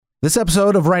This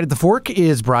episode of Right at the Fork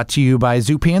is brought to you by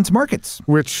Zupan's Markets.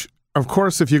 Which, of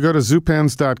course, if you go to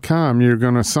zupans.com, you're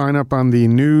going to sign up on the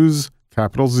news,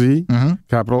 capital Z,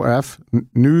 capital F,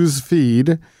 news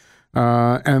feed.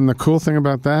 And the cool thing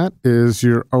about that is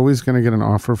you're always going to get an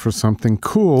offer for something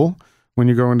cool when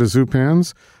you go into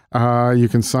Zupan's. You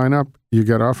can sign up. You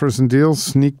get offers and deals.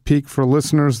 Sneak peek for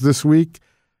listeners this week.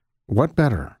 What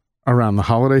better around the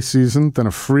holiday season than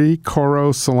a free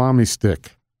Coro salami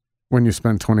stick when you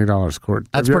spend $20, Court?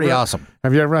 That's pretty awesome.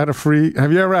 Have you ever had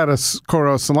a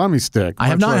Coro salami stick? I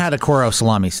have not had a Coro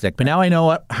salami stick, but now I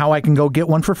know how I can go get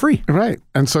one for free. Right.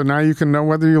 And so now you can know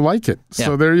whether you like it. Yeah.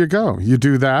 So there you go. You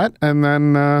do that, and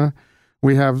then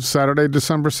we have Saturday,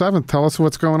 December 7th. Tell us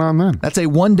what's going on then. That's a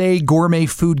one-day gourmet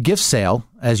food gift sale.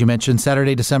 As you mentioned,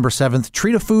 Saturday, December 7th.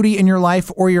 Treat a foodie in your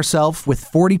life or yourself with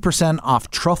 40%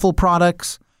 off truffle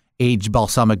products, aged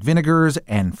balsamic vinegars,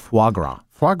 and foie gras.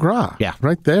 Foie gras. Yeah.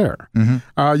 Right there.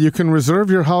 You can reserve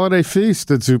your holiday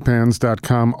feast at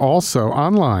zupans.com. Also,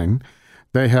 online,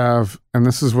 they have, and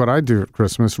this is what I do at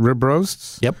Christmas, rib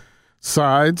roasts,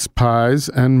 sides, pies,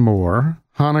 and more.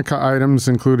 Hanukkah items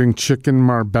including chicken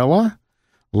marbella,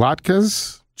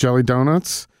 latkes, jelly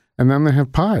donuts, and then they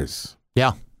have pies.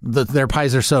 Yeah, their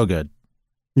pies are so good.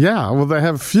 Yeah, well, they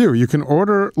have a few. You can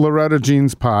order Loretta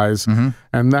Jean's pies,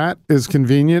 and that is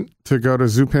convenient to go to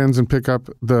Zupan's and pick up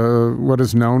what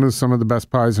is known as some of the best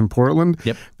pies in Portland.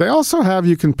 Yep. They also have,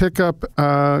 you can pick up,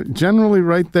 generally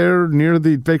right there near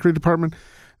the bakery department,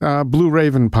 Blue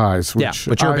Raven pies. Which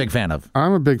you're a big fan of. I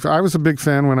was a big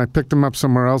fan when I picked them up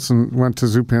somewhere else and went to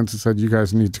Zupan's and said, you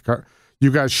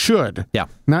guys should. Yeah.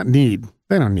 Not need.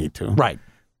 They don't need to. Right.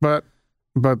 But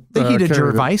they heated your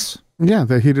advice. Yeah,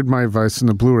 they heated my advice, and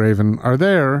the Blue Raven are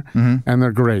there, and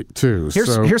they're great too.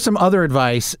 Here's some other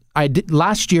advice.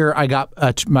 Last year. I got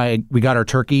we got our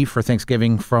turkey for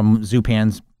Thanksgiving from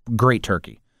Zupan's. Great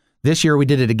turkey. This year we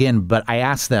did it again, but I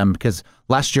asked them because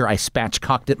last year I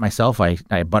spatchcocked it myself. I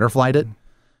butterflied it,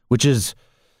 which is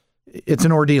it's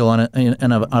an ordeal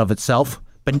in of itself.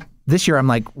 But this year I'm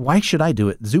like, why should I do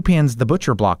it? Zupan's, the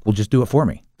butcher block, will just do it for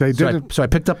me. They did it. So I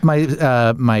picked up my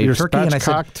turkey and I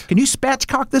said, "Can you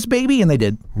spatchcock this baby?" And they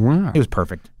did. Wow, it was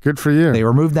perfect. Good for you. They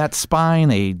removed that spine,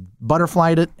 they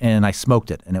butterflied it, and I smoked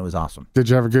it, and it was awesome. Did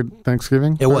you have a good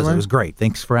Thanksgiving? It was great.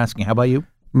 Thanks for asking. How about you?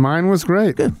 Mine was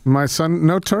great. Good. My son,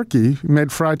 no turkey,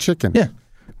 made fried chicken. Yeah.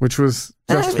 Which was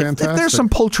just fantastic. If there's some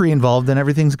poultry involved, then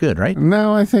everything's good, right?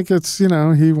 No, I think it's, he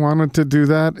wanted to do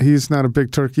that. He's not a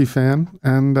big turkey fan.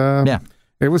 And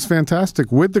it was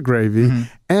fantastic with the gravy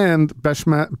and best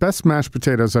mashed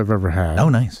potatoes I've ever had. Oh,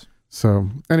 nice. So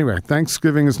anyway,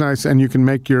 Thanksgiving is nice, and you can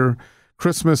make your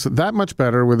Christmas that much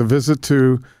better with a visit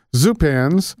to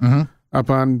Zupan's up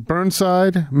on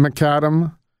Burnside,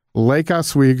 Macadam, Lake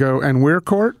Oswego, and Weir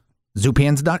Court.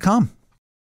 Zupans.com.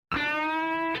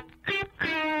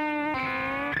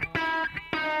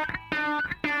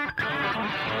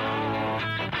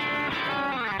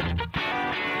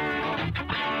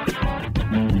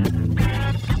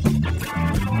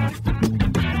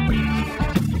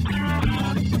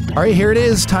 All right, here it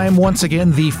is. Time once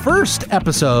again, the first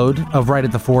episode of Right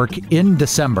at the Fork in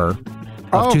December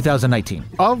of 2019.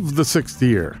 Of the sixth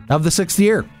year. Of the sixth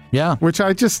year, yeah. Which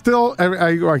I just still,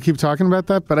 I keep talking about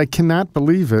that, but I cannot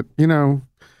believe it.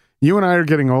 You and I are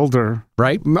getting older.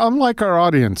 Right. Unlike our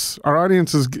audience. Our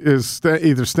audience is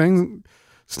either staying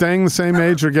the same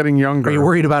age or getting younger. Are you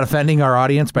worried about offending our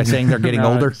audience by saying they're getting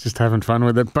older? Just having fun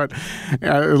with it. But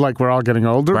like we're all getting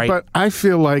older. Right. But I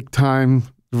feel like time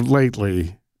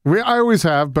lately... I always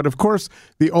have, but of course,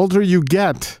 the older you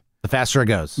get, the faster it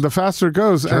goes.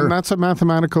 Sure. And that's a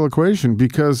mathematical equation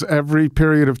because every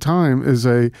period of time is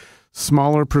a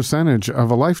smaller percentage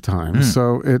of a lifetime.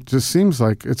 So it just seems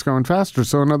like it's going faster.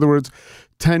 So in other words,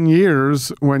 10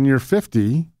 years when you're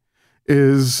 50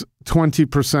 is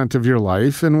 20% of your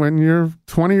life, and when you're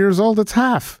 20 years old, it's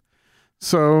half.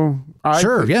 So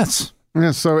yes.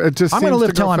 Yeah, so it just. I'm going to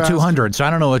live till I'm 200, so I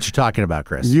don't know what you're talking about,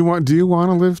 Chris. Do you want to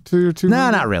live till you're 200?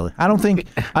 No, not really. I don't think.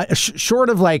 Short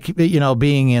of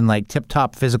being in like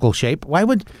tip-top physical shape, why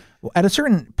would at a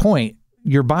certain point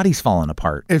your body's falling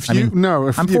apart?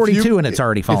 I'm 42 and it's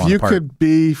already falling apart. If you could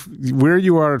be where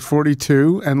you are at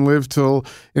 42 and live till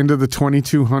into the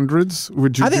 2200s,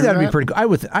 would you? I think that'd be pretty cool.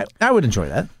 I would enjoy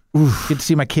that. Oof. Get to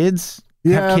see my kids,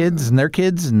 have kids and their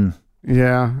kids, and.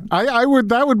 Yeah, I would.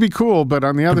 That would be cool. But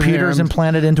on the other hand, computers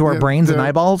implanted into our brains and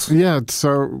eyeballs. Yeah,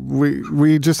 so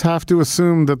we just have to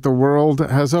assume that the world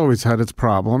has always had its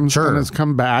problems and has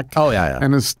come back. Oh yeah,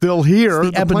 and is still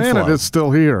here. The planet is still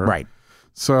here. Right.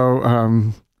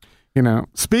 So,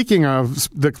 speaking of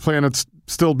the planet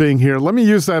still being here, let me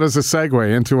use that as a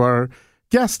segue into our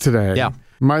guest today. Yeah.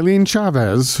 Maylin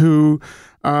Chavez, who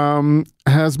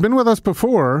has been with us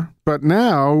before, but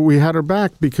now we had her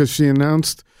back because she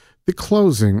announced the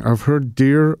closing of her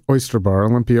dear Oyster Bar,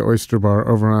 Olympia Oyster Bar,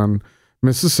 over on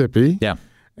Mississippi. Yeah.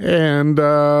 And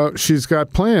she's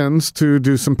got plans to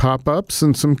do some pop-ups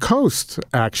and some coast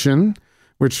action,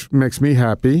 which makes me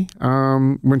happy.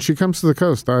 When she comes to the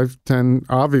coast, I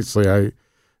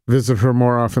visit her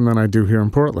more often than I do here in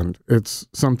Portland. It's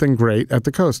something great at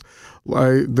the coast.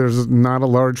 There's not a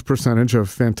large percentage of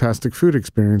fantastic food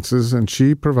experiences, and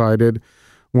she provided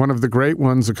one of the great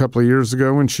ones a couple of years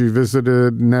ago when she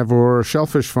visited Nevor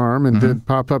Shellfish Farm and did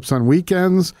pop-ups on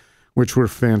weekends, which were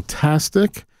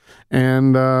fantastic.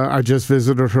 And I just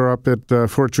visited her up at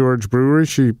Fort George Brewery.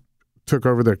 She took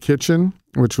over their kitchen,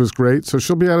 which was great. So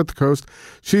she'll be out at the coast.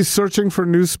 She's searching for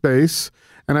new space.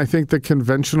 And I think the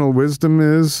conventional wisdom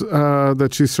is that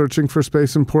she's searching for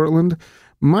space in Portland.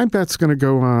 My bet's going to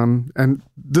go on, and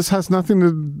this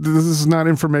is not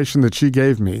information that she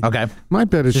gave me. Okay. My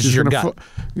bet is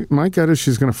my gut is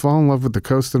she's going to fall in love with the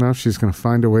coast enough. She's going to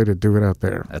find a way to do it out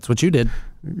there. That's what you did.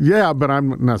 Yeah, but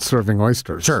I'm not serving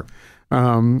oysters. Sure.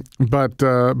 But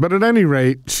at any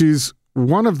rate, she's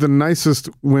one of the nicest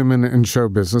women in show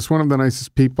business, one of the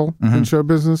nicest people in show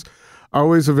business.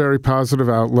 Always a very positive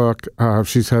outlook.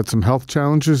 She's had some health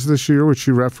challenges this year, which she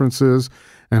references,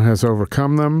 and has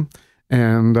overcome them.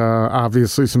 And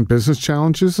obviously some business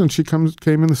challenges. And she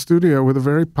came in the studio with a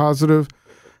very positive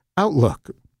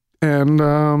outlook. And,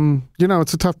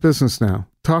 it's a tough business now.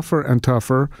 Tougher and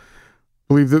tougher.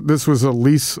 I believe that this was a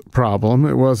lease problem.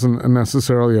 It wasn't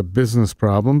necessarily a business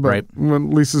problem. But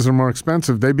when leases are more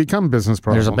expensive, they become business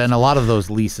problems. There's been a lot of those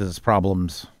leases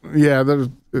problems. Yeah,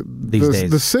 these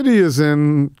days. The city is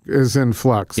in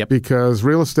flux because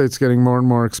real estate's getting more and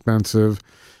more expensive.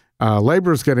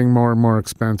 Labor is getting more and more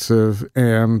expensive,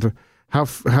 and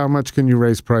how much can you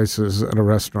raise prices at a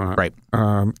restaurant? Right.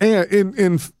 And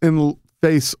in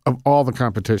face of all the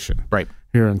competition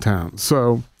here in town.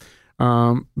 So,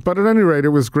 but at any rate, it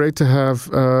was great to have.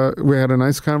 We had a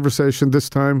nice conversation this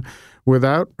time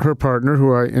without her partner,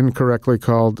 who I incorrectly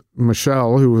called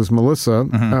Michelle, who was Melissa.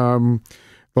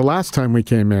 The last time we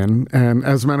came in, and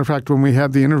as a matter of fact, when we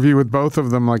had the interview with both of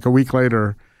them, like a week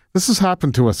later, this has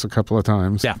happened to us a couple of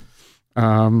times. Yeah.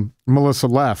 Melissa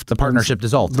left. The partnership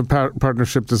dissolved. The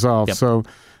partnership dissolved. Yep. So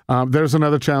there's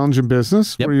another challenge in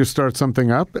business where you start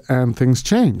something up and things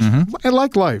change. And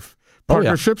like life,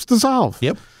 partnerships dissolve.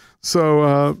 Yep.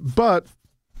 So, but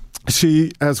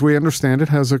she, as we understand it,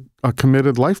 has a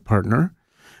committed life partner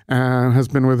and has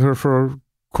been with her for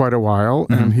quite a while.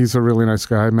 And he's a really nice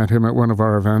guy. I met him at one of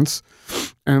our events.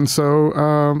 And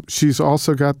so she's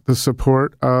also got the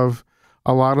support of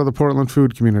a lot of the Portland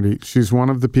food community. She's one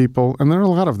of the people, and there are a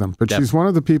lot of them, but she's one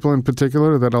of the people in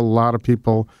particular that a lot of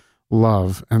people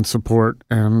love and support.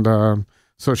 And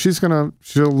so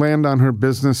she'll land on her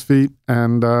business feet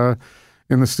and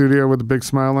in the studio with a big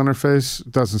smile on her face.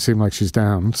 Doesn't seem like she's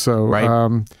down.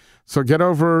 So, so get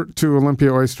over to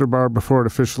Olympia Oyster Bar before it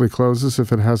officially closes,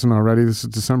 if it hasn't already. This is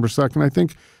December 2nd. I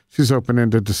think she's open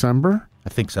into December. I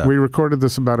think so. We recorded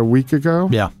this about a week ago.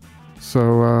 Yeah.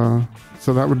 So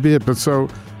that would be it. But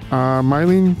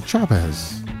Maylin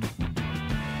Chavez.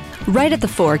 Right at the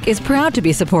Fork is proud to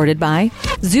be supported by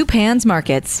Zupan's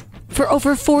Markets. For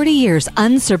over 40 years,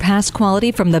 unsurpassed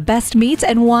quality from the best meats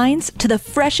and wines to the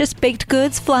freshest baked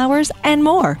goods, flowers, and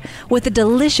more, with a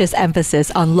delicious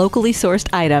emphasis on locally sourced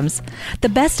items. The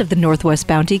best of the Northwest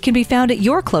Bounty can be found at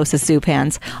your closest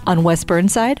Zupan's on West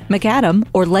Burnside, McAdam,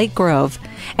 or Lake Grove.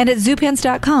 And at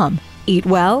Zupans.com. Eat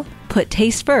well, put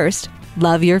taste first,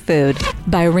 love your food.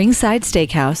 By Ringside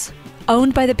Steakhouse.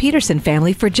 Owned by the Peterson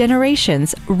family for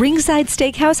generations, Ringside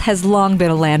Steakhouse has long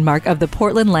been a landmark of the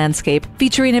Portland landscape,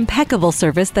 featuring impeccable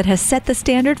service that has set the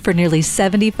standard for nearly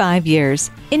 75 years.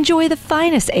 Enjoy the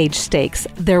finest aged steaks,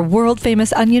 their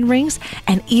world-famous onion rings,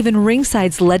 and even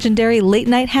Ringside's legendary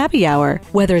late-night happy hour.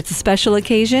 Whether it's a special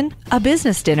occasion, a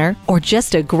business dinner, or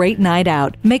just a great night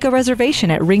out, make a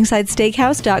reservation at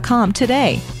ringsidesteakhouse.com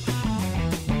today.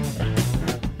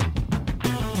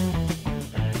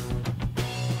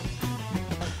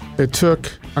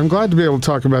 I'm glad to be able to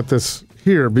talk about this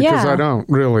here because I don't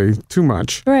really too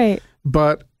much. Right.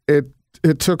 But it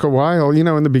took a while.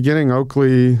 In the beginning,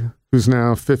 Oakley, who's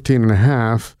now 15 and a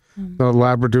half, the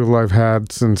Labradoodle I've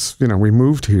had since, we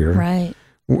moved here. Right.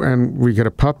 And we get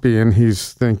a puppy and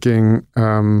he's thinking,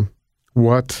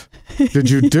 what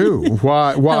did you do?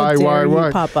 Why?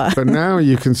 You, Papa? But now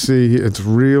you can see it's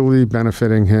really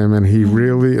benefiting him, and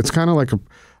it's kind of like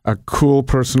a cool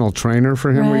personal trainer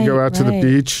for him. We go out to the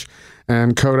beach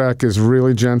And Kodak is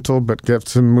really gentle, but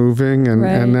gets him moving.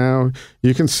 And now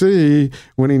you can see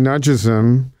when he nudges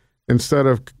him, instead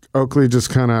of Oakley just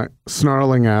kind of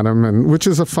snarling at him, and which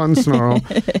is a fun snarl,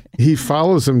 he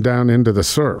follows him down into the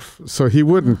surf. So he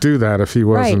wouldn't do that if he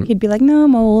wasn't. Right. He'd be like, no,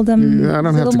 I'm old. I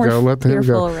don't have to go. Let him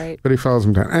go. Right. But he follows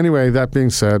him down. Anyway, that being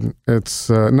said, it's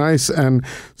nice. And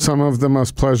some of the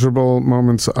most pleasurable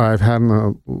moments I've had in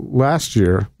the last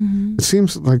year, it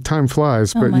seems like time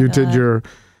flies, but you did your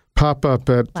pop-up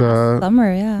at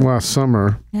last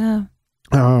summer. Yeah.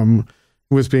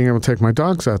 Was being able to take my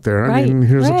dogs out there. I mean,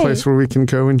 here's a place where we can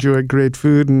go enjoy great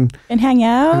food and hang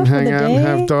out and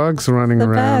have dogs running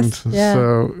around. Yeah.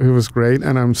 So it was great.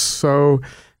 And I'm so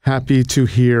happy to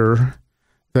hear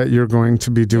that you're going to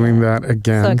be doing that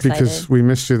again, because we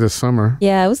missed you this summer.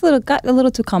 Yeah, it was got a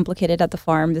little too complicated at the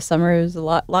farm this summer. There was a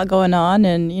lot going on,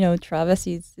 and Chavez,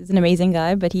 he's an amazing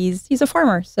guy, but he's a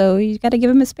farmer, so you got to give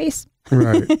him his space.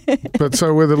 Right, but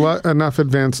so with enough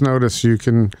advance notice, you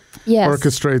can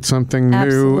orchestrate something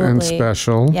new and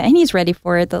special. Yeah, and he's ready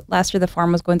for it. Last year, the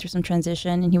farm was going through some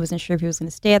transition, and he wasn't sure if he was going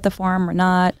to stay at the farm or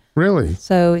not. Really?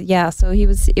 So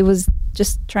it was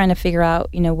just trying to figure out,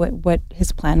 what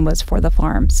his plan was for the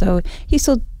farm. So he's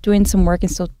still doing some work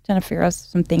and still trying to figure out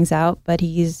some things out. But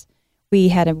we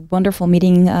had a wonderful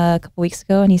meeting a couple weeks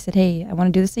ago, and he said, "Hey, I want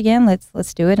to do this again.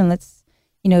 Let's do it, and let's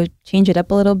change it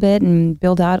up a little bit and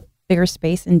build out bigger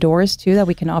space indoors too, that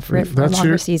we can offer it for a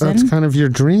longer season." That's kind of your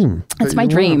dream. That's my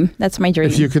dream. That's my dream.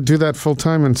 If you could do that full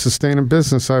time and sustain a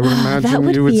business, I would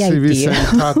imagine you would be saying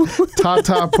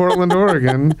ta Portland,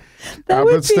 Oregon. That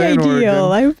would be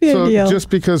ideal. That would be ideal. Just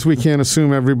because we can't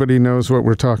assume everybody knows what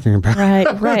we're talking about. Right,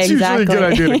 That's exactly. usually a good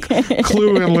idea to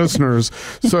clue in listeners.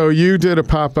 So you did a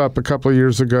pop-up a couple of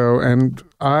years ago, and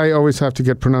I always have to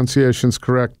get pronunciations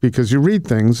correct because you read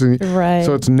things. And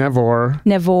so it's Nevor,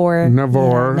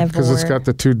 because it's got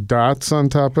the two dots on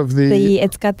top of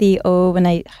it's got the O, and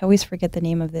I always forget the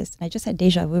name of this. And I just had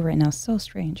deja vu right now. So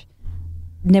strange.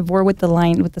 Nevor with the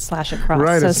line with the slash across.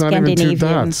 Right, so it's not even two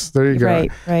dots. There you go.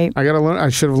 Right. I got to learn. I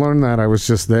should have learned that. I was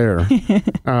just there.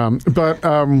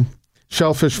 But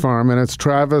Shellfish Farm, and it's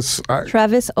Travis.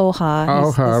 Travis Oha.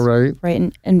 Oha,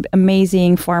 right. An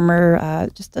amazing farmer,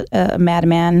 just a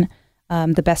madman,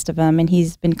 the best of them. And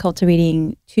he's been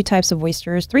cultivating 2 types of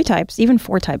oysters, 3 types, even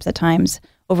 4 types at times,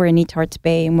 over in Netarts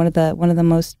Bay, in one of the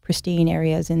most pristine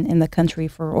areas in the country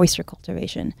for oyster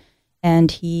cultivation.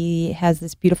 And he has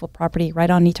this beautiful property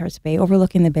right on Netarts Bay,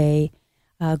 overlooking the bay,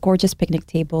 gorgeous picnic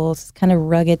tables, kind of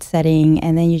rugged setting,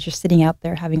 and then you're just sitting out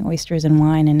there having oysters and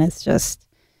wine, and it's just,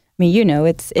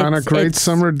 it's on a great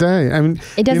summer day. I mean,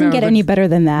 it doesn't get any better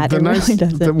than that. Really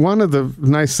doesn't. One of the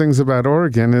nice things about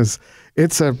Oregon is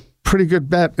it's a pretty good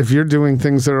bet. If you're doing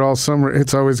things that are all summer,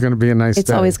 it's always going to be a nice day.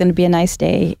 It's always going to be a nice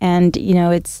day, and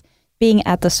it's being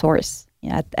at the source.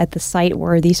 At the site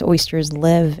where these oysters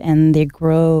live and they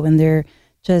grow and they're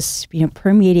just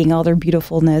permeating all their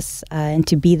beautifulness, and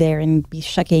to be there and be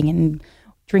shucking and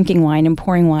drinking wine and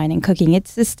pouring wine and cooking,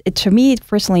 it's just to me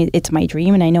personally, it's my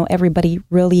dream, and I know everybody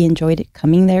really enjoyed it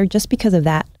coming there just because of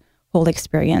that whole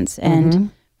experience. And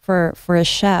for a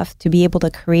chef to be able to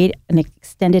create an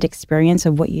extended experience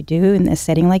of what you do in a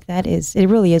setting like that it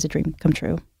really is a dream come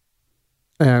true.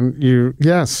 And you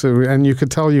could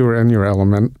tell you were in your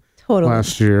element. Totally.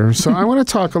 Last year. So I want to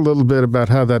talk a little bit about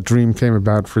how that dream came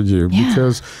about for you,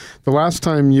 because the last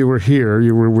time you were here,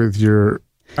 you were with your,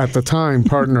 at the time,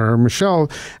 partner, Michelle,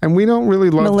 and we don't really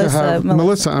love to have...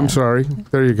 Melissa, I'm sorry.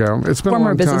 There you go. It's been a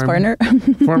long time.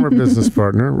 Former business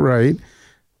partner, right.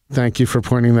 Thank you for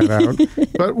pointing that out.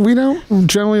 But we don't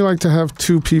generally like to have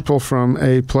 2 people from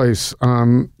a place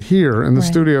here in the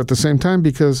studio at the same time,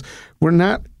 because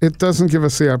it doesn't give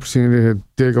us the opportunity to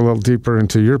dig a little deeper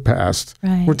into your past.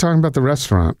 Right. We're talking about the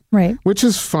restaurant, which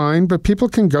is fine, but people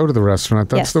can go to the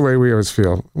restaurant. That's the way we always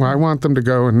feel. Well, I want them to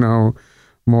go and know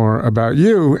more about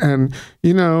you. And,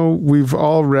 we've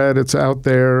all read, it's out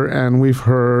there, and we've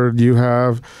heard you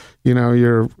have...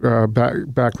 your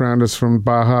background is from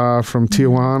Baja, from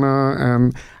Tijuana,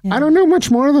 and I don't know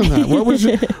much more than that.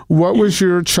 What was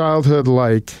your childhood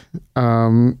like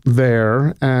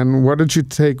there, and what did you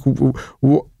take?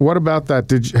 What about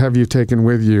that have you taken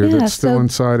with you that's still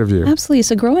inside of you? Absolutely.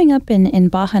 So growing up in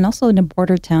Baja and also in a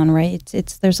border town, right?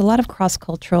 There's a lot of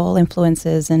cross-cultural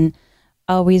influences, and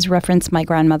I always reference my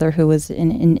grandmother, who was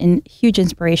in huge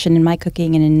inspiration in my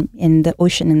cooking and in the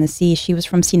ocean and the sea. She was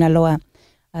from Sinaloa.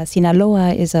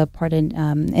 Sinaloa is a part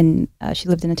she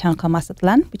lived in a town called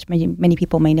Mazatlan, which many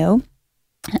people may know.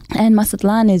 And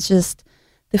Mazatlan is just,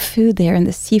 the food there and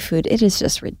the seafood, it is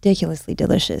just ridiculously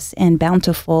delicious and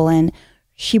bountiful. And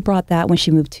she brought that when she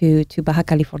moved to Baja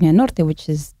California Norte, which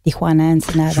is Tijuana,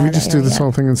 Ensenada. Should we just do this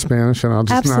whole thing in Spanish and I'll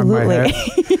just nod my head?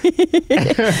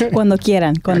 Cuando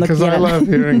quieran. Because I love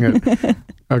hearing it.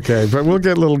 Okay, but we'll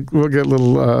get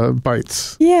little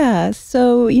bites. Yeah.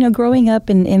 So, growing up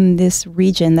in this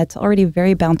region that's already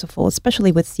very bountiful,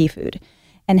 especially with seafood,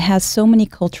 and has so many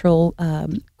cultural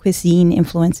cuisine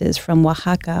influences from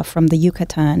Oaxaca, from the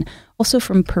Yucatan, also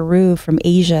from Peru, from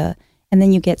Asia, and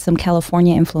then you get some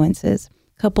California influences,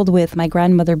 coupled with my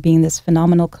grandmother being this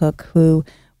phenomenal cook who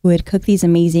would cook these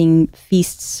amazing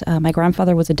feasts. My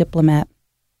grandfather was a diplomat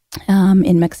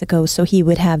in Mexico, so he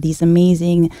would have these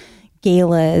amazing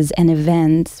galas and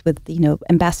events with,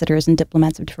 ambassadors and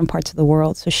diplomats of different parts of the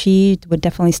world. So she would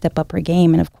definitely step up her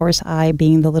game. And of course, I,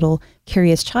 being the little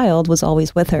curious child, was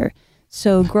always with her.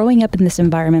 So growing up in this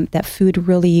environment, that food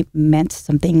really meant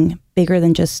something bigger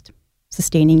than just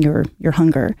sustaining your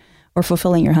hunger, or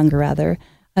fulfilling your hunger, rather.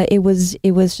 It was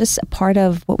just a part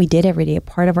of what we did every day, a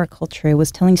part of our culture. It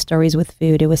was telling stories with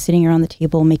food. It was sitting around the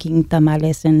table making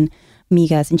tamales and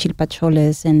migas and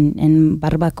chilpacholes and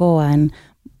barbacoa, and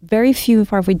very few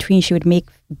far between she would make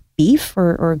beef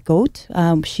or goat.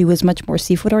 She was much more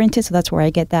seafood oriented, so that's where I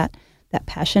get that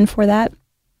passion for that.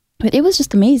 But it was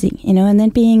just amazing, and then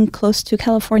being close to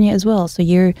California as well. So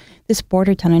you're this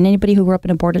border town, and anybody who grew up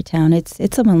in a border town, it's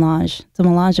a melange. It's a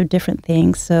melange of different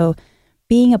things. So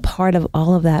being a part of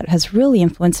all of that has really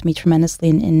influenced me tremendously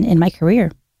in my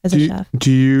career as a chef.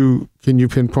 Can you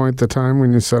pinpoint the time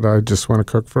when you said, I just want to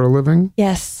cook for a living?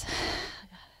 Yes.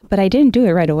 But I didn't do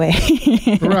it right away.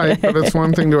 Right, but it's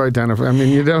one thing to identify. I mean,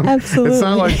 you don't. Absolutely. It's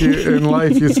not like in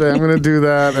life you say, I'm going to do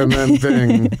that, and then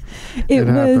bing, it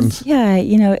happens. Yeah,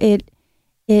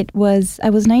 it was, I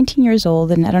was 19 years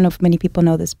old, and I don't know if many people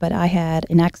know this, but I had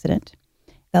an accident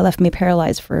that left me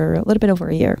paralyzed for a little bit over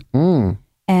a year.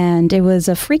 And it was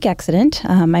a freak accident.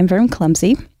 I'm very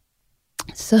clumsy.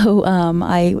 So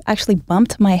I actually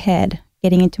bumped my head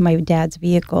getting into my dad's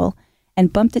vehicle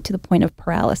and bumped it to the point of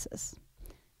paralysis.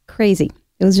 Crazy.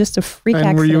 It was just a freak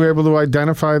accident. And were you able to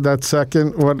identify that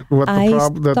second what the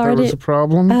problem, that there was a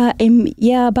problem?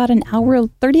 About an hour,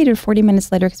 30 to 40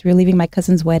 minutes later, because we were leaving my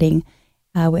cousin's wedding,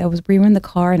 we were in the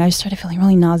car, and I started feeling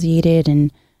really nauseated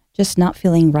and just not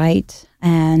feeling right.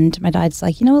 And my dad's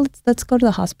like, let's go to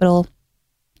the hospital,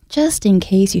 just in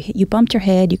case you bumped your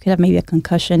head, you could have maybe a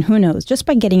concussion. Who knows? Just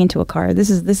by getting into a car. This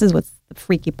is what's the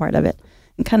freaky part of it,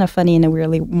 and kind of funny in a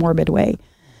weirdly morbid way.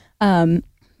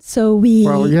 So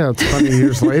it's funny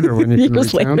years later when you can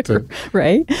recount it.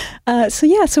 Right.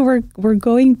 So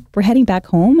we're heading back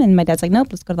home, and my dad's like, nope,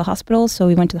 let's go to the hospital. So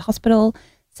we went to the hospital,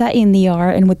 sat in the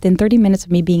ER, and within 30 minutes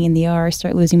of me being in the ER, I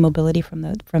started losing mobility from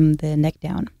the neck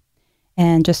down,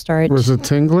 and just started. Was it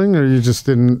tingling, or you just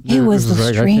didn't? It was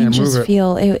the strangest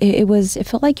feel. It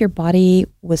felt like your body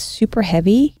was super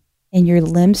heavy, and your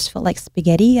limbs felt like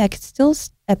spaghetti. I could still,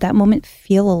 at that moment,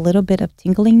 feel a little bit of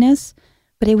tinglingness.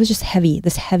 But it was just heavy,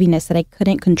 this heaviness that I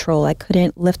couldn't control. I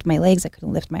couldn't lift my legs. I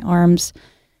couldn't lift my arms.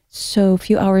 So a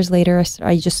few hours later,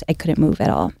 I couldn't move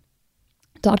at all.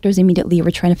 Doctors immediately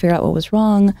were trying to figure out what was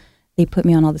wrong. They put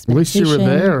me on all this medication. At least you were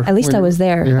there. At least I was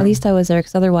there. Yeah. At least I was there,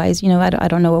 because otherwise, I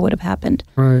don't know what would have happened.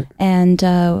 Right. And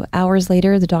hours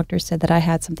later, the doctor said that I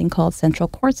had something called central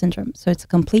cord syndrome. So it's a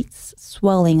complete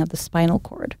swelling of the spinal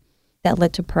cord that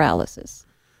led to paralysis.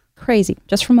 Crazy,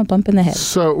 just from a bump in the head.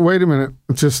 So wait a minute,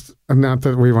 just not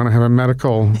that we want to have a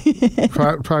medical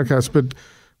podcast, but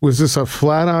was this a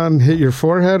flat-on hit your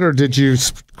forehead, or did you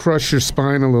crush your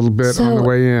spine a little bit on the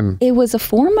way in? It was a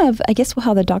form of, I guess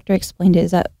how the doctor explained it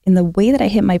is that in the way that I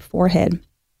hit my forehead,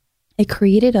 it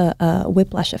created a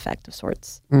whiplash effect of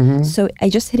sorts. Mm-hmm. So I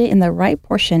just hit it in the right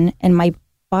portion, and my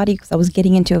body, because I was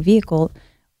getting into a vehicle,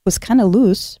 was kind of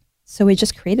loose. So it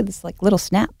just created this little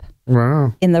snap.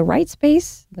 Wow. In the right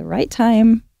space, the right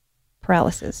time,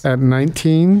 paralysis. At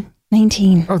 19?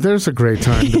 19. Oh, there's a great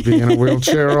time to be in a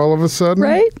wheelchair all of a sudden.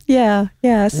 Right? Yeah.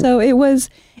 So it was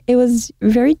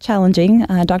very challenging.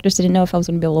 Doctors didn't know if I was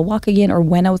going to be able to walk again or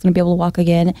when I was going to be able to walk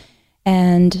again.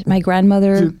 And my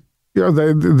grandmother... they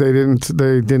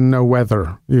didn't know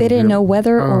whether. They didn't know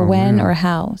whether or when or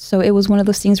how. So it was one of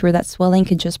those things where that swelling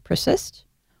could just persist,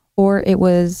 or it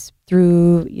was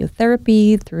through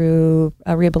therapy, through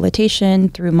rehabilitation,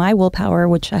 through my willpower,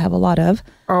 which I have a lot of.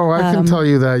 Oh, I can tell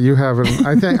you that you haven't.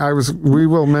 I think we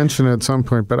will mention it at some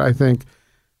point, but I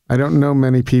don't know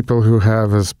many people who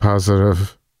have as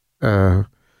positive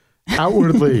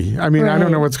outwardly. I mean, right. I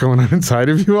don't know what's going on inside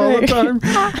of you all the time,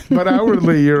 but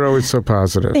outwardly you're always so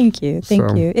positive. Thank you.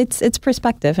 It's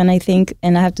perspective, and I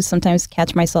have to sometimes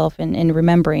catch myself in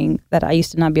remembering that I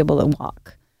used to not be able to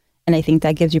walk. And I think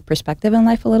that gives you perspective in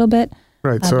life a little bit.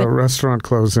 Right. So a restaurant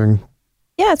closing.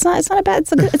 Yeah, it's not a bad.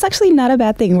 It's actually not a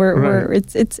bad thing.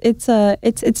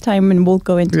 It's time, and we'll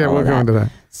go into all we'll of go into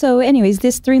that. So, anyways,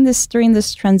 during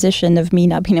this transition of me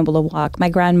not being able to walk, my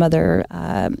grandmother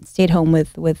stayed home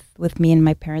with me and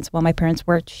my parents while my parents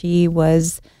worked. She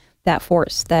was that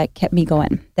force that kept me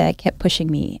going, that kept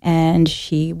pushing me, and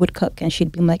she would cook, and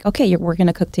she'd be like, "Okay, we're going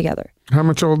to cook together." How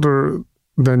much older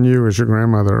than you is your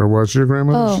grandmother, or was your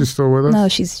grandmother? She's still with us? No,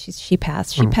 she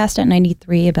passed. She passed at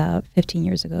 93 about 15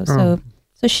 years ago.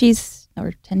 So she's,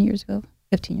 or 10 years ago,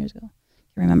 15 years ago. I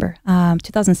can't remember.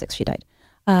 2006 she died.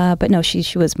 But no,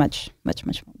 she was much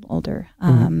older.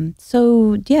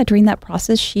 So yeah, during that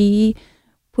process, she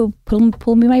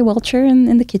pulled me my wheelchair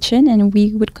in the kitchen, and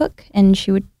we would cook, and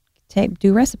she would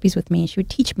do recipes with me, and she would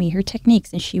teach me her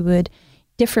techniques, and she would,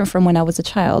 different from when I was a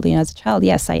child. You know, as a child,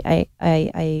 yes,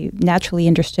 I naturally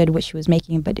understood what she was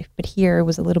making, but here it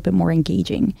was a little bit more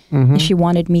engaging. And she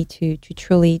wanted me to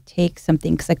truly take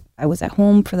something, because I was at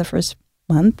home for the first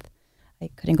month. I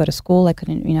couldn't go to school. I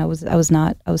couldn't, I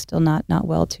was still not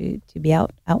well to be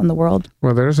out in the world.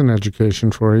 Well, there's an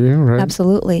education for you, right?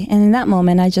 Absolutely. And in that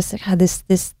moment, I just had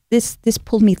this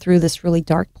pulled me through this really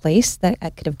dark place that I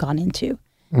could have gone into.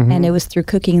 And it was through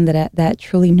cooking that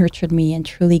truly nurtured me and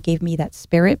truly gave me that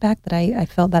spirit back that I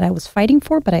felt that I was fighting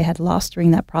for, but I had lost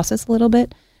during that process a little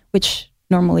bit, which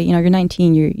normally, you're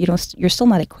 19, you're still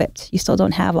not equipped. You still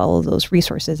don't have all of those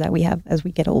resources that we have as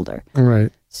we get older.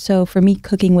 Right. So for me,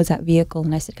 cooking was that vehicle.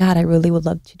 And I said, God, I really would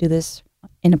love to do this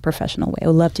in a professional way. I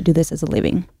would love to do this as a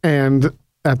living. And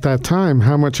at that time,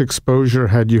 how much exposure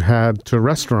had you had to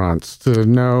restaurants to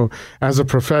know as a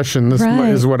profession this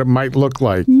is what it might look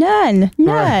like? None.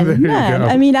 Right, None.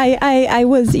 I mean, I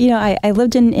was, I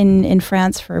lived in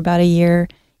France for about a year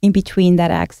in between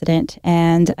that accident,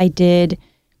 and I did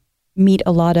meet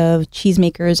a lot of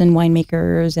cheesemakers and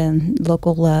winemakers and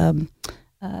local,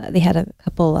 they had a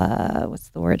couple, what's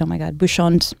the word? Oh my God,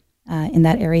 bouchons in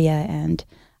that area, and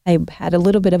I had a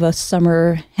little bit of a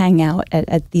summer hangout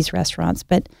at these restaurants,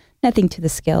 but nothing to the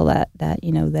scale that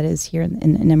is here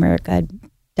in America. I'd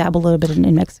dabble a little bit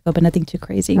in Mexico, but nothing too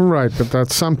crazy. Right, but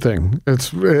that's something.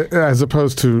 It's as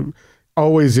opposed to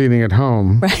always eating at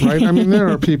home, right? I mean, there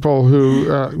are people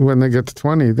who, when they get to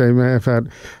 20, they may have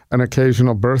had an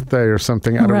occasional birthday or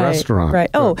something at a restaurant. Right.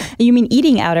 Oh, you mean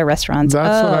eating out at restaurants?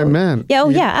 That's what I meant. Yeah.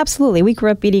 Yeah, absolutely. We grew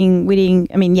up eating.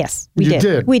 I mean, yes, we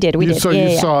did. We did. So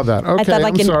you saw that. Okay. I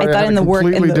thought in the work.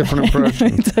 Completely different approach.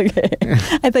 It's okay.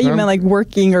 I thought you meant like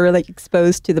working or like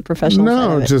exposed to the professional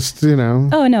side of it. Just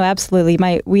Oh no, absolutely.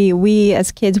 We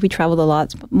as kids we traveled a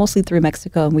lot, mostly through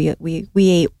Mexico, and we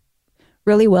ate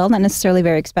really well, not necessarily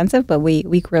very expensive, but we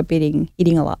grew up eating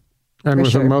a lot. And it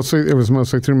was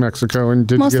mostly through Mexico. And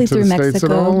did mostly you get to through the Mexico. States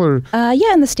at all? Or?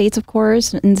 Yeah, in the States, of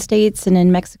course. In the States and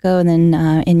in Mexico, and then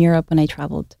in Europe when I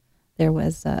traveled. There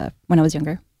was when I was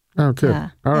younger. Oh, good.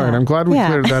 All right. I'm glad we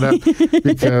cleared that up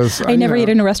because I never ate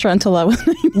in a restaurant until I was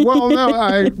 19. Well,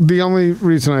 no, the only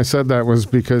reason I said that was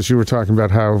because you were talking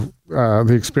about how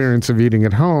the experience of eating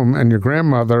at home and your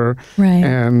grandmother. Right.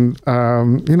 And,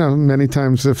 many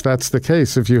times if that's the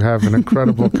case, if you have an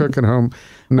incredible cook at home,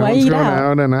 no one's going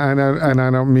out. And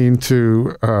I don't mean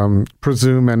to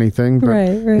presume anything, but,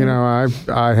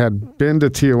 I had been to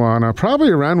Tijuana probably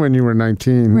around when you were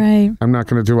 19. Right. I'm not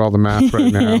going to do all the math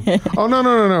right now. Oh,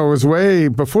 no. It was way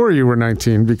before you were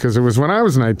 19 because it was when I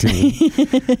was 19.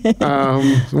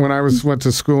 When I went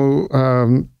to school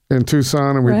in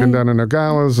Tucson, and we've been down in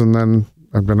Nogales, and then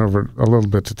I've been over a little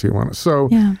bit to Tijuana. So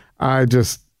I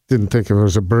just didn't think there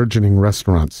was a burgeoning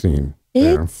restaurant scene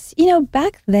there. It's,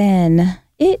 back then,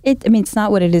 it's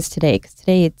not what it is today, because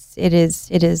today it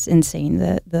is insane.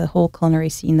 The whole culinary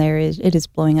scene there is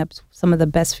blowing up some of the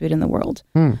best food in the world.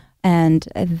 And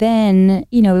then,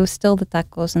 it was still the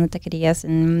tacos and the taquerias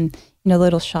and,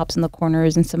 little shops in the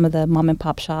corners and some of the mom and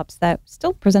pop shops that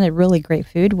still presented really great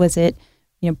food. Was it,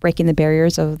 breaking the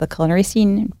barriers of the culinary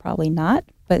scene? Probably not,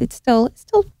 but it still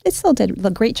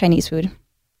did great Chinese food.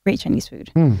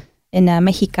 In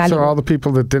Mexicali. So all the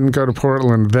people that didn't go to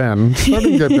Portland then,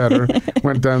 starting to get better,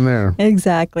 went down there.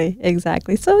 Exactly.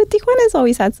 So Tijuana's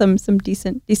always had some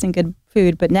decent good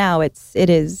food, but now it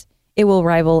will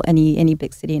rival any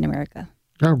big city in America.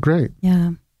 Oh, great.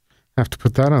 Yeah. Have to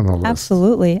put that on the list.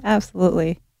 Absolutely.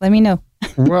 Let me know.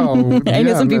 Well, I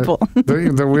know some people.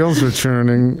 the wheels are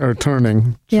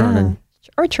turning. Yeah.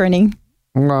 Or churning.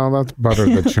 Well, that's butter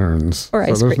that churns. Or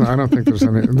ice cream. I don't think there's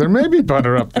any. There may be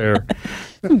butter up there.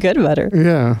 Some good butter.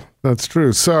 Yeah, that's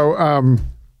true. So,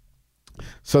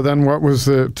 so then what was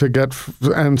to get?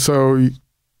 And so,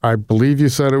 I believe you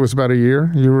said it was about a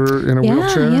year you were in a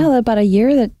wheelchair? Yeah, about a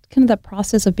year. That kind of the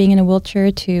process of being in a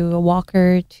wheelchair to a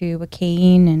walker to a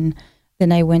cane and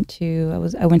then I went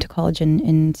to college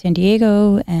in San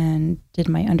Diego and did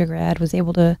my undergrad. Was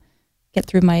able to get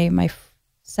through my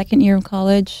second year of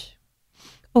college.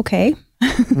 Okay.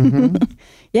 Mm-hmm.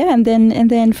 Yeah, and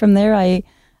then from there I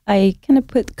kind of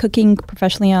put cooking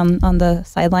professionally on the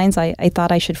sidelines. I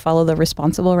thought I should follow the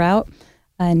responsible route,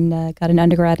 and got an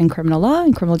undergrad in criminal law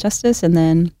and criminal justice, and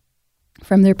then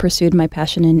from there pursued my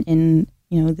passion in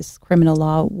this criminal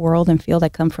law world and field. I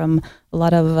come from a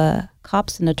lot of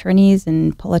cops and attorneys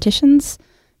and politicians.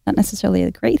 Not necessarily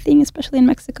a great thing, especially in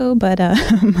Mexico, but I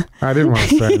didn't want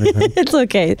to say anything. it's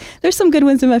okay. There's some good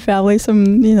ones in my family,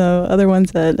 some other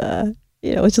ones that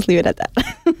let's just leave it at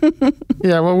that.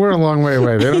 Yeah, well, we're a long way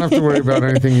away. They don't have to worry about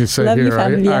anything you say Love here. you,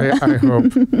 family, I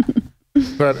hope,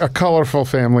 but a colorful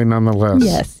family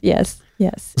nonetheless. Yes.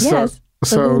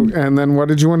 So, and then what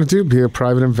did you want to do? Be a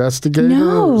private investigator?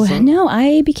 No.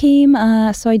 I became,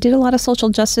 so I did a lot of social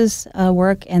justice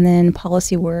work and then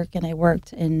policy work, and I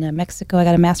worked in Mexico. I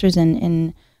got a master's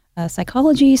in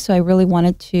psychology, so I really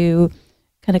wanted to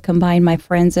kind of combine my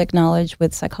forensic knowledge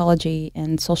with psychology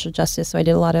and social justice. So I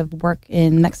did a lot of work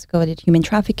in Mexico. I did human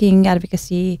trafficking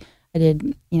advocacy. I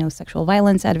did, sexual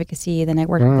violence advocacy. Then I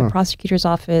worked at the prosecutor's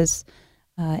office.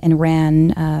 And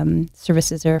ran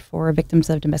services there for victims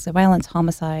of domestic violence,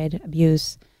 homicide,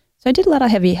 abuse. So I did a lot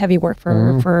of heavy work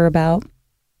for about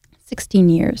 16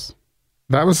 years.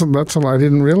 That's a lot. I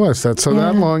didn't realize that. So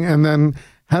that long. And then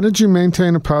how did you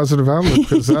maintain a positive outlook?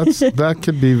 Because that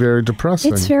could be very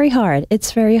depressing. It's very hard.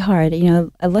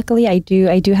 Luckily I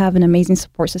do have an amazing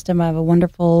support system. I have a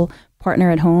wonderful partner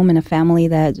at home and a family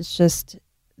that is just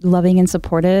loving and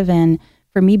supportive. And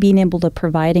for me, being able to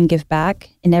provide and give back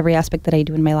in every aspect that I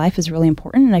do in my life is really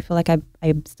important. And I feel like I'm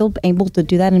still able to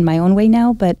do that in my own way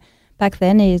now. But back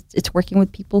then, it's working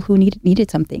with people who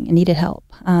needed something and needed help.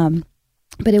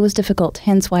 But it was difficult,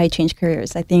 hence why I changed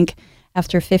careers. I think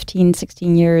after 15,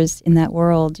 16 years in that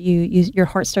world, your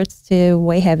heart starts to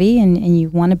weigh heavy and you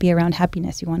want to be around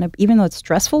happiness. You want to, even though it's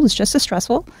stressful, it's just as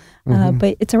stressful,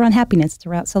 but it's around happiness, it's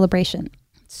around celebration.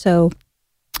 So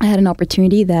I had an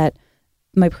opportunity that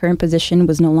my current position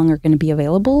was no longer going to be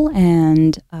available,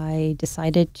 and I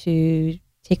decided to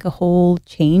take a whole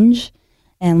change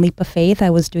and leap of faith. I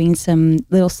was doing some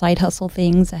little side hustle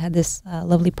things. I had this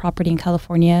lovely property in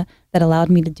California that allowed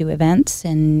me to do events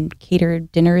and cater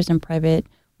dinners and private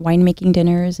winemaking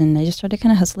dinners, and I just started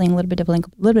kind of hustling a little bit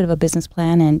of a business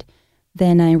plan. And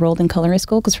then I enrolled in culinary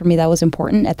school because for me that was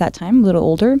important at that time, a little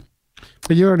older.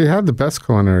 But you already had the best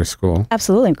culinary school.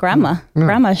 Absolutely.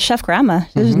 Chef grandma.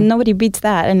 There's nobody beats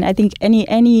that. And I think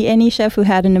any chef who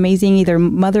had an amazing either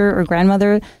mother or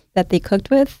grandmother that they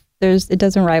cooked with, it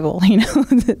doesn't rival,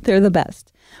 they're the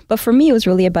best. But for me, it was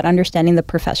really about understanding the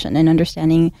profession and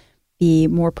understanding the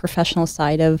more professional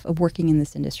side of working in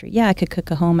this industry. Yeah, I could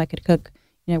cook at home. I could cook,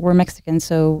 we're Mexican,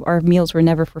 so our meals were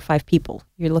never for 5 people.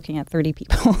 You're looking at 30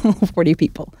 people, 40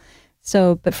 people.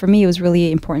 So, but for me, it was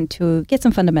really important to get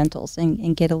some fundamentals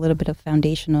and get a little bit of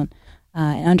foundational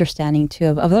and understanding too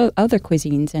of other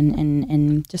cuisines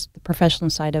and just the professional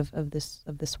side of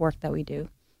this work that we do.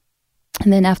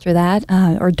 And then after that,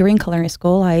 or during culinary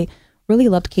school, I really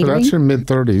loved catering. So that's your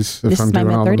mid-30s, if I'm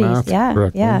doing all the math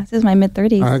correctly. Yeah, this is my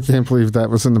mid-30s. I can't believe that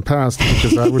was in the past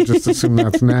because I would just assume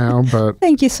that's now. But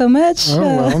thank you so much. Oh,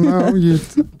 well, no, you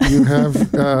have,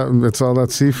 it's all that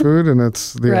seafood and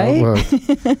it's the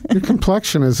outlook. Your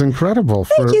complexion is incredible.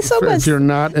 Thank you so much. If you're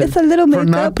not, it's a little for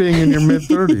not being in your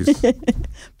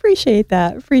mid-30s. Appreciate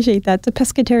that. It's a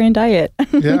pescatarian diet.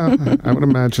 Yeah, I would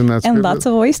imagine that's and good. Lots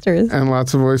of oysters. And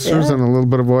lots of oysters and a little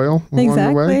bit of oil along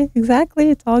the way. Exactly.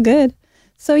 It's all good.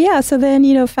 So then,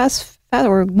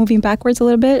 we're moving backwards a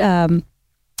little bit.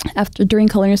 During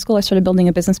culinary school, I started building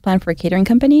a business plan for a catering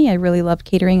company. I really loved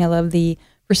catering. I love the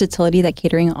versatility that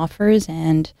catering offers.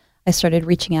 And I started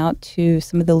reaching out to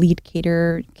some of the lead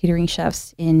catering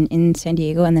chefs in San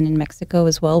Diego and then in Mexico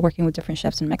as well, working with different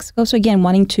chefs in Mexico. So again,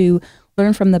 wanting to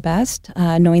learn from the best,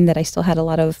 knowing that I still had a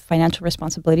lot of financial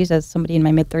responsibilities as somebody in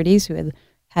my mid-30s who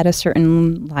had a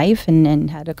certain life and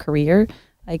had a career.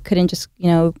 I couldn't just,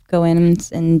 go in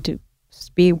and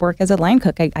work as a line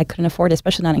cook. I couldn't afford it,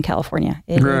 especially not in California.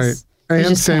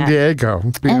 And San Diego.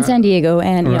 And San Diego.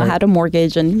 And, I had a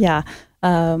mortgage. And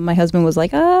my husband was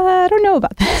like, I don't know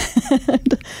about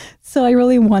that. So I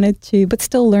really wanted to, but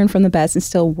still learn from the best and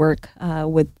still work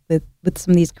with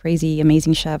some of these crazy,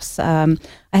 amazing chefs. I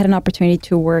had an opportunity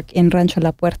to work in Rancho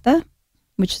La Puerta,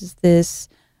 which is this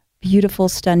beautiful,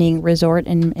 stunning resort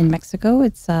in Mexico.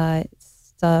 It's a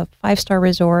 5-star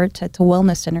resort. It's a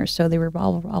wellness center, so they were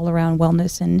all around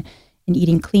wellness and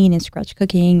eating clean and scratch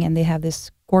cooking. And they have this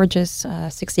gorgeous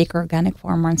 6-acre organic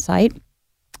farm on site.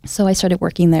 So I started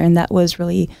working there, and that was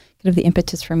really kind of the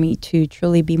impetus for me to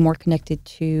truly be more connected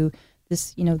to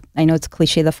this, I know it's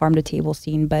cliche, the farm to table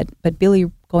scene, but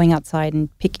really going outside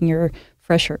and picking your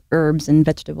fresh herbs and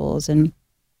vegetables and,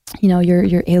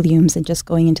 your alliums and just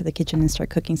going into the kitchen and start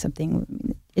cooking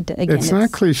something. It's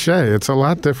not cliche. It's a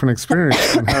lot different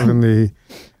experience than having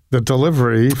the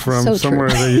delivery from somewhere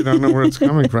that you don't know where it's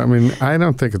coming from. I mean, I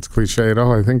don't think it's cliche at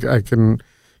all. I think I can,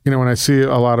 when I see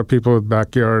a lot of people with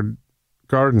backyard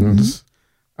gardens,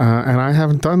 and I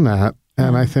haven't done that,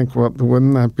 and I think, well,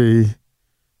 wouldn't that be,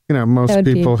 most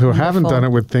people who haven't done it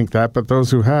would think that, but those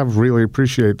who have really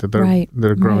appreciate that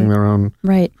they're growing their own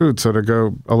food. So to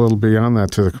go a little beyond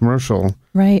that to the commercial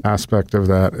aspect of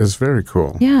that is very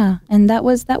cool. Yeah, and that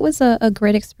was a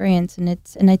great experience,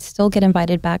 and I still get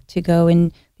invited back to go,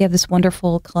 and they have this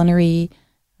wonderful culinary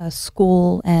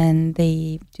school, and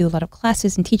they do a lot of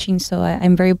classes and teaching. So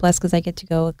I'm very blessed because I get to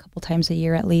go a couple times a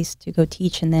year at least to go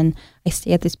teach, and then I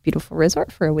stay at this beautiful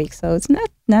resort for a week. So it's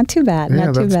not too bad. Yeah,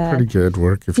 not too that's bad. Pretty good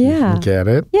work if you can get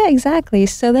it. Yeah, exactly.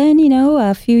 So then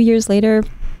a few years later,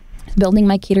 building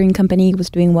my catering company was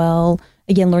doing well.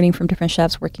 Again, learning from different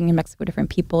chefs, working in Mexico,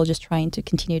 different people, just trying to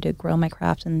continue to grow my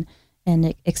craft and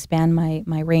expand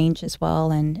my range as well.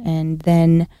 And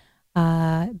then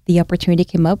the opportunity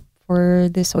came up for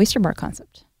this oyster bar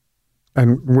concept.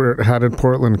 And how did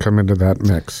Portland come into that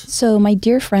mix? So my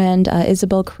dear friend,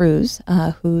 Isabel Cruz,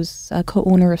 who's a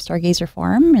co-owner of Stargazer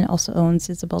Farm and also owns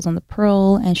Isabel's on the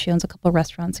Pearl, and she owns a couple of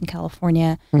restaurants in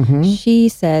California. She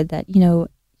said that,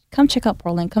 come check out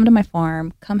Portland, come to my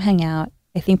farm, come hang out.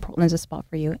 I think Portland's a spot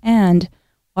for you. And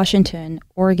Washington,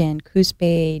 Oregon, Coos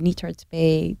Bay, Neatards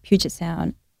Bay, Puget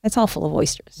Sound, it's all full of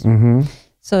oysters.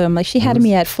 So I'm like, she had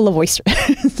me at full of oysters.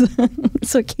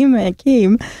 So it came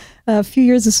a few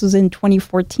years. This was in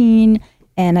 2014,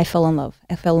 and I fell in love.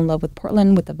 I fell in love with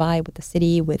Portland, with the vibe, with the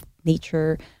city, with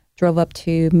nature. Drove up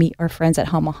to meet our friends at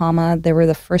Hama Hama. They were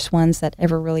the first ones that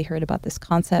ever really heard about this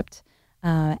concept,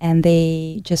 and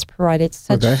they just provided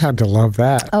such. They had to love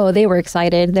that. Oh, they were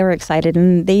excited.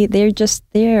 And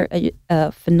they're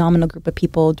a phenomenal group of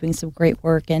people doing some great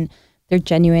work, and they're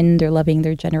genuine, they're loving,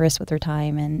 they're generous with their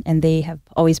time, and they have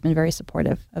always been very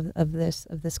supportive of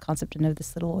this concept and of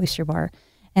this little oyster bar.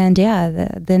 And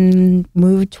then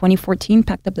moved 2014,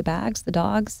 packed up the bags, the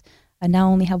dogs. I now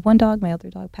only have one dog. My other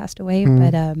dog passed away.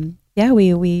 But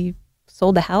we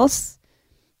sold the house,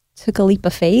 took a leap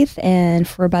of faith, and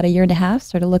for about a year and a half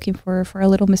started looking for a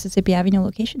little Mississippi Avenue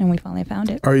location, and we finally found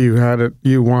it. Oh, you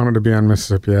wanted to be on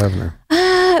Mississippi Avenue.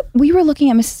 We were looking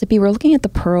at Mississippi. We were looking at the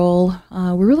Pearl.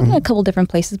 We were looking at a couple different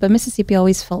places, but Mississippi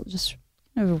always felt just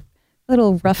a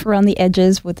little rough around the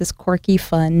edges with this quirky,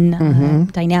 fun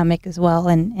dynamic as well.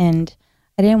 And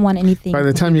I didn't want anything. By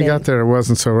the time you got there, it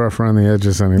wasn't so rough around the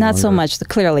edges anymore. Not so much,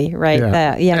 clearly, right?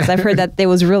 Yeah, because I've heard that it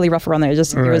was really rough around there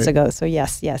just years ago. So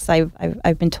yes,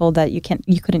 I've been told that you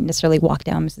couldn't necessarily walk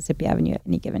down Mississippi Avenue at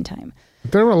any given time.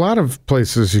 There were a lot of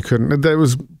places you couldn't. That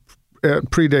was.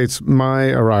 It predates my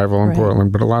arrival in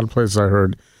Portland, but a lot of places I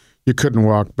heard you couldn't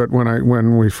walk. But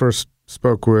when we first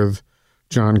spoke with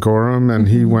John Gorham and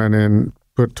he went in,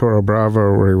 put Toro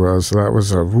Bravo where he was, so that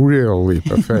was a real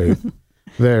leap of faith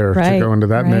there to go into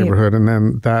that neighborhood. And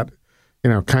then that,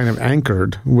 kind of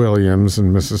anchored Williams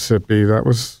in Mississippi. That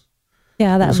was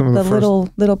the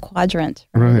little quadrant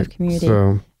of community.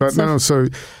 So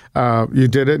you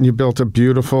did it, and you built a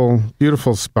beautiful,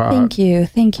 beautiful spot. Thank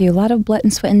you. A lot of blood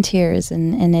and sweat and tears,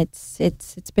 and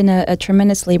it's been a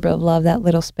tremendous labor of love, that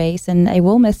little space, and I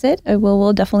will miss it. I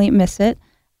will definitely miss it.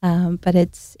 But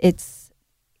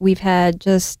we've had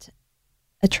just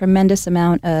a tremendous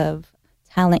amount of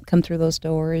talent come through those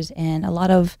doors, and a lot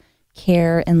of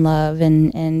care and love,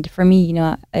 and for me,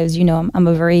 as you know, I'm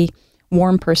a very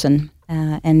warm person.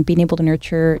 And being able to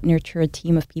nurture a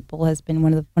team of people has been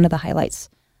one of the highlights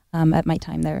at my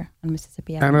time there on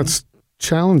Mississippi Avenue. And it's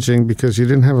challenging because you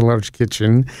didn't have a large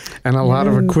kitchen and a lot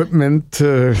of equipment.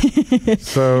 So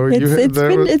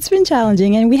it's been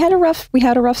challenging, and we had a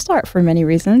rough start for many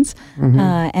reasons.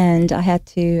 And I had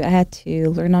to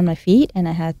learn on my feet, and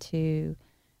I had to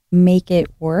make it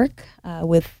work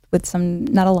with some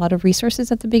not a lot of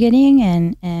resources at the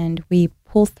beginning, and we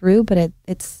pull through, but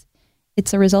it's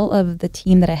a result of the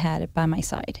team that I had by my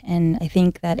side. And I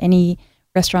think that any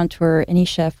restaurateur, any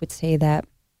chef would say that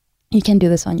you can't do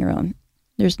this on your own.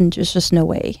 There's just no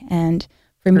way. And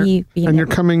for me, you're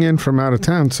coming in from out of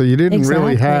town, so you didn't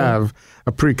really have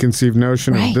a preconceived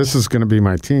notion of this is going to be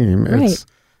my team.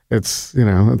 It's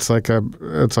like a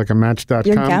Match.com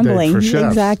You're gambling. Date for chefs.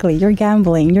 Exactly. You're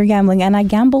gambling. And I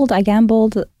gambled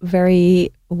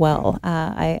very well.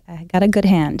 I got a good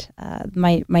hand.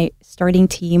 My starting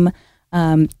team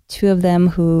Two of them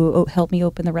who helped me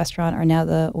open the restaurant are now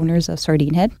the owners of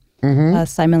Sardine Head,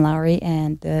 Simon Lowry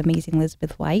and the amazing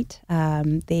Elizabeth White.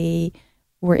 They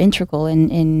were integral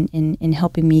in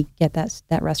helping me get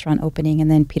that restaurant opening.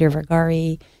 And then Peter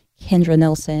Vergari, Kendra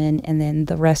Nelson, and then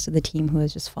the rest of the team who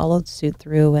has just followed suit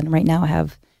through. And right now I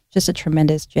have just a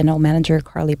tremendous general manager,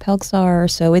 Carly Pelksar.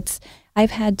 So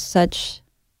I've had such,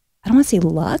 I don't want to say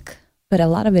luck, but a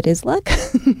lot of it is luck.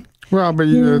 Well, but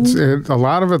a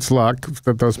lot of it's luck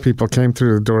that those people came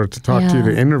through the door to talk to you,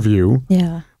 to interview.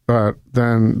 Yeah. But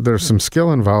then there's some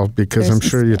skill involved because I'm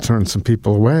sure you turned some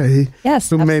people away. Yes,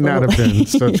 who may not have been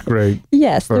such great.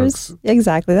 Yes, folks.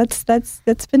 Exactly. That's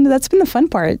been the fun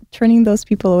part. Turning those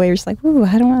people away. You're just like, ooh,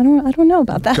 I don't know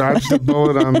about that. Dodged a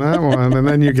bullet on that one, and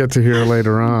then you get to hear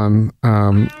later on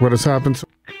what has happened.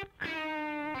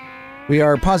 We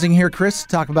are pausing here, Chris, to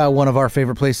talk about one of our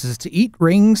favorite places to eat,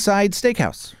 Ringside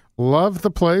Steakhouse. Love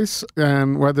the place,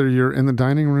 and whether you're in the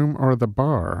dining room or the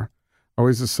bar,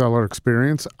 always a stellar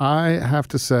experience. I have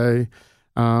to say,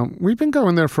 we've been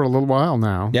going there for a little while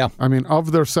now. Yeah. I mean,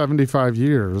 of their 75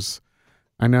 years,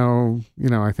 I know,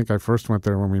 I think I first went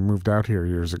there when we moved out here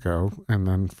years ago, and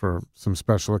then for some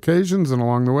special occasions and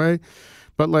along the way.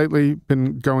 But lately,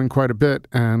 been going quite a bit,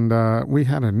 and we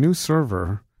had a new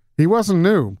server. He wasn't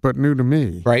new, but new to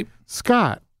me. Right.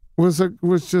 Scott was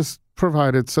just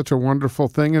provided such a wonderful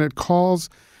thing, and it calls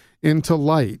into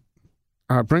light,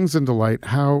 brings into light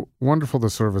how wonderful the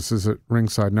service is at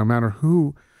Ringside. No matter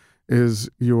who is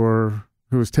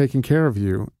taking care of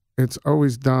you, it's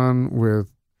always done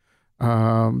with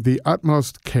the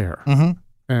utmost care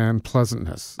and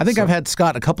pleasantness. I think I've had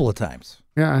Scott a couple of times.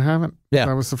 Yeah, I haven't. Yeah.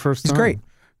 That was the first time. It's great.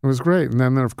 It was great. And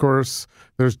then, of course,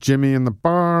 there's Jimmy in the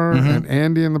bar and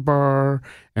Andy in the bar,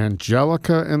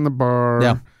 Angelica in the bar.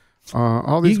 Yeah.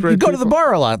 All these great You go people. to the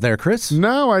bar a lot there, Chris.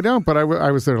 No, I don't, but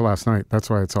I was there last night. That's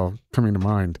why it's all coming to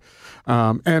mind.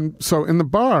 And so in the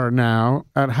bar now,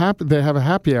 they have a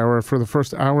happy hour. For the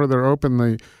first hour they're open,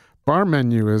 the bar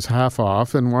menu is half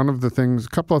off. And a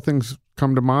couple of things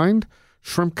come to mind.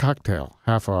 Shrimp cocktail,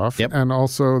 half off. Yep. And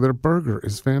also their burger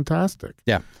is fantastic.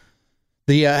 Yeah.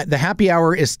 The happy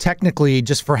hour is technically,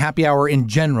 just for happy hour in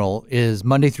general, is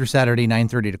Monday through Saturday,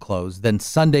 9:30 to close. Then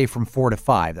Sunday from 4 to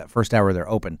 5, that first hour they're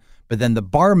open. But then the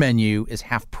bar menu is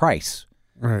half price.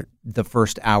 Right. The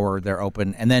first hour they're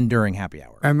open, and then during happy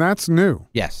hour. And that's new.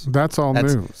 Yes. That's all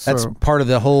new. That's part of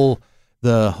the whole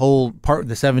part,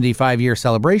 the 75-year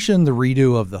celebration, the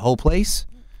redo of the whole place.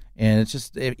 And it's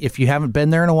just, if you haven't been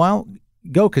there in a while,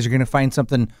 go, because you're going to find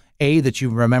something, that you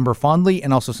remember fondly,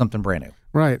 and also something brand new.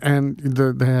 Right. And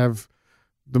they have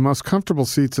the most comfortable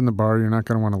seats in the bar. You're not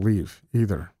going to want to leave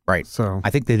either. Right. So I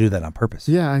think they do that on purpose.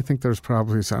 Yeah, I think there's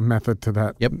probably some method to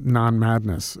that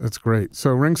non-madness. It's great.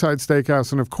 So Ringside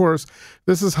Steakhouse. And of course,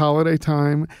 this is holiday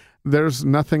time. There's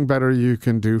nothing better you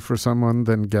can do for someone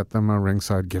than get them a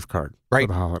Ringside gift card for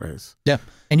the holidays. Yeah.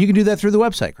 And you can do that through the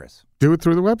website, Chris. Do it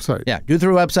through the website. Yeah, do it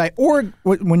through the website. Or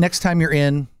when next time you're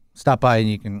in, stop by and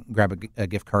you can grab a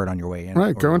gift card on your way in.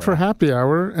 Right. Go in for happy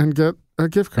hour and get a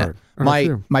gift card.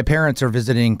 Yeah. My parents are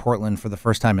visiting Portland for the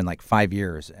first time in like 5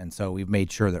 years. And so we've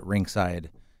made sure that Ringside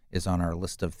is on our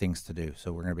list of things to do.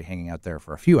 So we're going to be hanging out there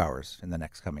for a few hours in the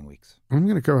next coming weeks. I'm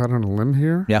going to go out on a limb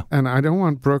here. Yeah. And I don't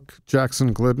want Brooke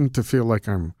Jackson Glidden to feel like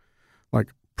I'm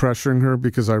pressuring her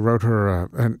because I wrote her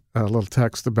a little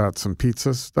text about some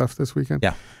pizza stuff this weekend.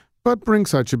 Yeah. But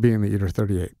Ringside should be in the Eater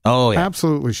 38. Oh, yeah.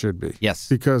 Absolutely should be. Yes.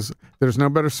 Because there's no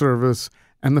better service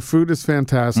and the food is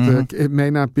fantastic. It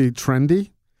may not be trendy.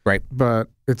 Right. But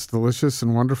it's delicious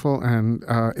and wonderful, and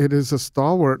it is a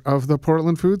stalwart of the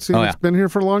Portland food scene. Oh, yeah. It's been here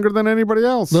for longer than anybody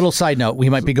else. Little side note, we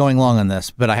might be going long on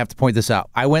this, but I have to point this out.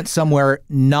 I went somewhere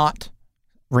not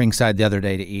Ringside the other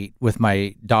day to eat with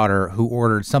my daughter, who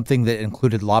ordered something that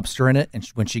included lobster in it, and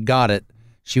when she got it,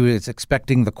 she was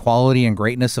expecting the quality and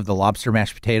greatness of the lobster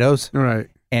mashed potatoes. Right.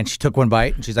 And she took one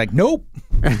bite, and she's like, nope.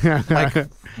 Like,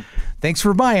 thanks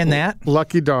for buying that.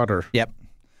 Lucky daughter. Yep.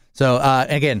 So,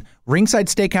 again, Ringside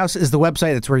Steakhouse is the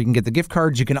website. That's where you can get the gift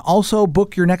cards. You can also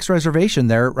book your next reservation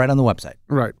there right on the website.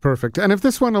 Right. Perfect. And if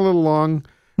this went a little long,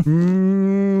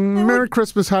 Merry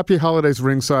Christmas, Happy Holidays,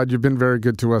 Ringside. You've been very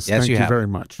good to us. Yes, Thank you have. very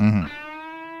much. Mm-hmm.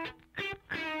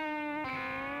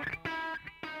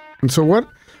 And so what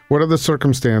are the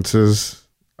circumstances?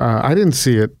 I didn't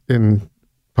see it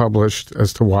published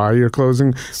as to why you're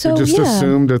closing. So, we just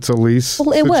assumed it's a lease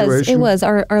situation. It was.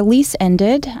 Our lease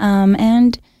ended,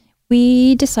 and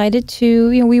we decided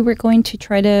to, we were going to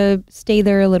try to stay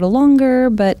there a little longer,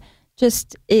 but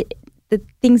just the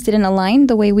things didn't align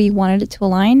the way we wanted it to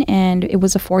align, and it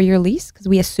was a 4-year lease because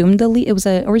we assumed it was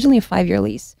originally a 5-year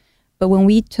lease. But when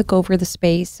we took over the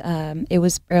space, it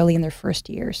was barely in their first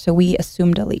year. So we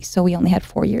assumed a lease. So we only had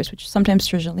 4 years, which sometimes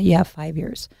traditionally you have 5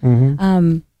 years.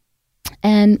 And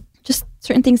just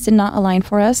certain things did not align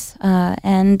for us.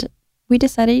 And we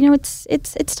decided,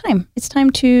 it's time. It's time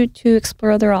to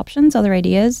explore other options, other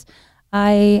ideas.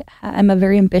 I'm a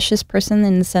very ambitious person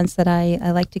in the sense that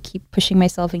I like to keep pushing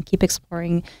myself and keep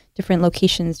exploring different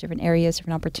locations, different areas,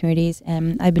 different opportunities.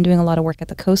 And I've been doing a lot of work at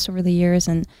the coast over the years,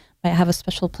 and I have a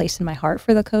special place in my heart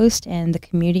for the coast and the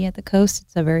community at the coast.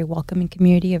 It's a very welcoming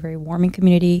community, a very warming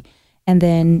community. And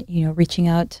then, reaching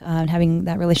out and having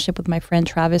that relationship with my friend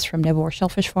Chavez from Nevour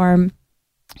Shellfish Farm,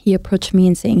 he approached me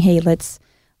and saying, "Hey, let's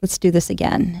do this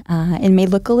again. It may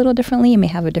look a little differently. It may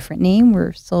have a different name.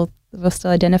 We're still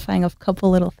identifying a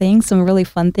couple little things, some really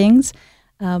fun things.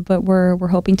 But we're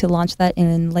hoping to launch that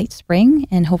in late spring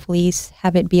and hopefully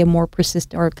have it be a more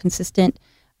persistent or consistent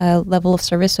level of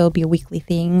service. So it'll be a weekly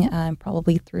thing,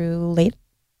 probably through late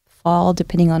fall,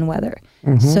 depending on weather.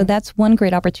 So that's one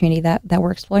great opportunity that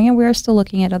we're exploring. And we're still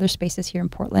looking at other spaces here in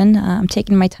Portland. I'm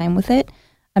taking my time with it.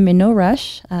 I'm in no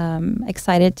rush.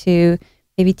 Excited to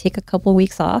maybe take a couple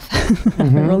weeks off.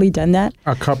 I've really done that.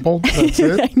 A couple? That's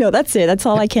it? No, that's it. That's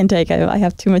all I can take. I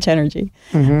have too much energy.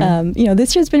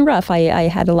 This year's been rough. I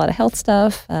had a lot of health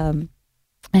stuff. I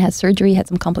had surgery, had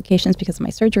some complications because of my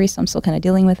surgery, so I'm still kind of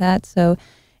dealing with that. So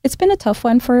it's been a tough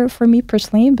one for me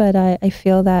personally, but I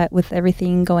feel that with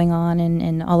everything going on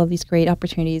and all of these great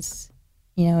opportunities,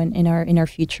 in our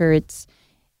future,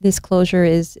 this closure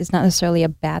is not necessarily a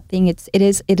bad thing. It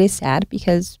is sad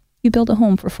because you build a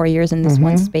home for 4 years in this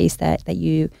one space that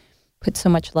you put so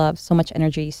much love, so much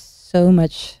energy, so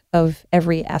much of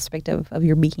every aspect of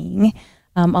your being,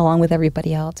 along with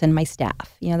everybody else and my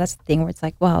staff. That's the thing where it's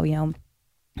like, wow, I'm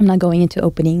not going into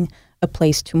opening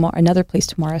another place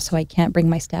tomorrow, so I can't bring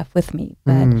my staff with me.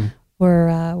 But we're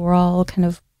all kind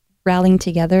of rallying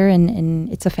together, and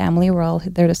it's a family. We're all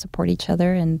there to support each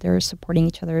other, and they're supporting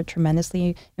each other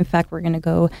tremendously. In fact, we're going to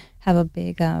go have a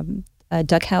big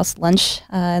duck house lunch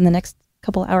in the next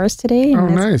couple hours today.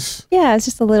 And nice. Yeah, it's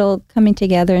just a little coming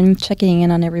together and checking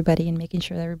in on everybody and making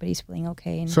sure that everybody's feeling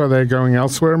okay. So are they going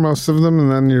elsewhere, most of them, and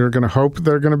then you're going to hope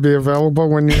they're going to be available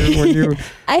when you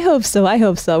I hope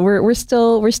so. We're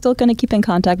still going to keep in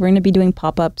contact. We're going to be doing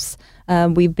pop-ups.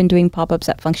 We've been doing pop-ups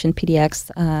at Function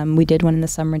PDX. We did one in the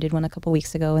summer, did one a couple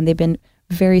weeks ago, and they've been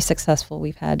very successful.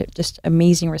 We've had just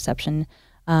amazing reception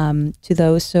to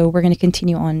those. So we're going to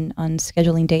continue on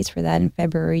scheduling dates for that in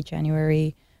February,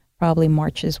 January, probably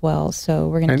March as well. So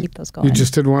we're going to keep those going. You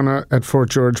just did one at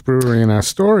Fort George Brewery in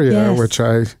Astoria, which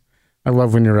I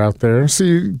love when you're out there.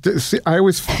 See, I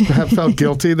always have felt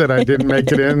guilty that I didn't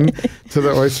make it in to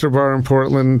the Oyster Bar in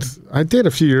Portland. I did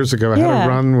a few years ago. I had a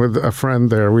run with a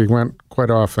friend there. We went quite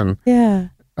often. Yeah.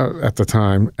 At the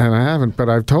time, and I haven't, but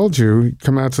I've told you,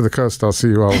 come out to the coast, I'll see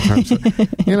you all the time. So,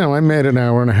 I made an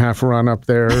hour and a half run up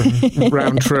there,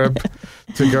 round trip,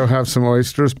 to go have some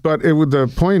oysters. But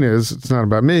the point is, it's not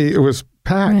about me. It was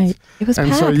packed. Right. It was packed.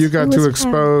 And so you got to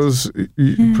expose,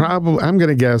 probably, I'm going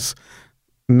to guess,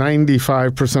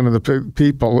 95% of the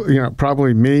people,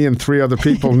 probably me and 3 other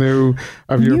people knew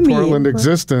of your Portland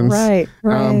existence. Right.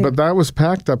 But that was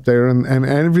packed up there, and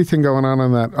everything going on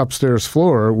that upstairs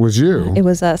floor was you. It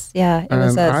was us, yeah. It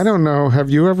was us. I don't know, have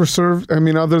you ever served,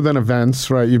 other than events,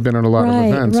 right? You've been at a lot of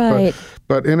events,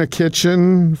 but in a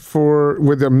kitchen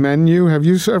with a menu, have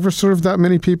you ever served that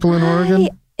many people in Oregon?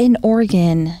 In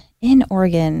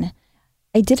Oregon.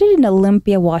 I did it in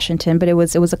Olympia, Washington, but it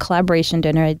was a collaboration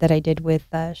dinner that I did with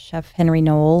Chef Henry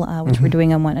Knoll, which we're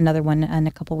doing another one in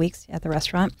a couple weeks at the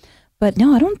restaurant. But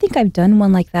no, I don't think I've done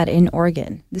one like that in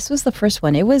Oregon. This was the first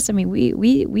one. It was, we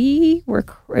were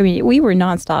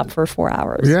nonstop for 4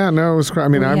 hours. Yeah, no, it was.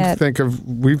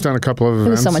 We've done a couple of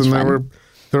events, so much fun. There were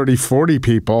 30, 40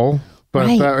 people. But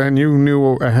and you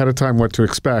knew ahead of time what to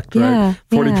expect, right?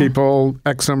 40 people,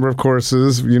 X number of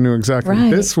courses. You knew exactly.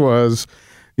 Right. This was.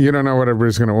 You don't know what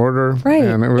everybody's going to order. Right.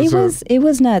 And it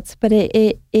was nuts. But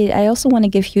I also want to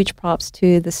give huge props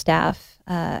to the staff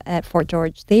at Fort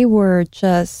George. They were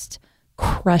just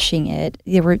crushing it.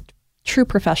 They were true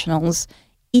professionals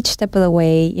each step of the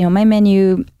way. My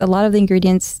menu, a lot of the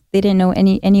ingredients, they didn't know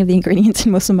any of the ingredients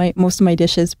in most of my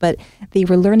dishes, but they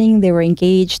were learning, they were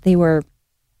engaged, they were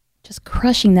just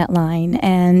crushing that line,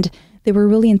 and they were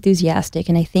really enthusiastic.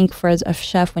 And I think for a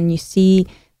chef, when you see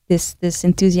this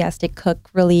enthusiastic cook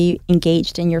really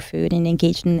engaged in your food and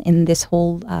engaged in this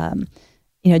whole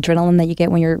adrenaline that you get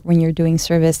when you're doing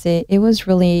service, it was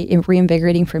really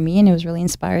reinvigorating for me, and it was really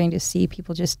inspiring to see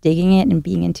people just digging it and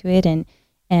being into it and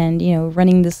and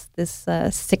running this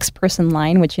 6-person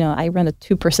line, which I run a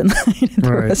 2-person line at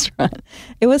the restaurant.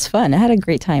 It was fun. I had a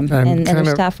great time, and their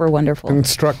staff were wonderful.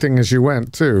 Instructing as you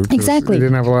went too. Exactly. You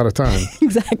didn't have a lot of time.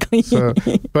 Exactly. So,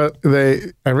 but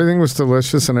everything was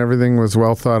delicious and everything was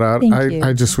well thought out.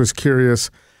 I just was curious.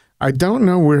 I don't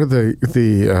know where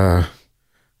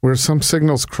where some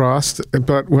signals crossed,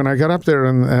 but when I got up there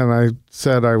and I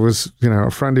said I was,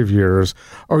 a friend of yours,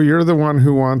 oh, you're the one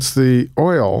who wants the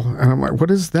oil. And I'm like,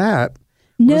 what is that?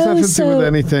 No, what does that have to do with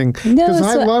anything? Because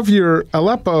I love your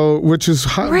Aleppo, which is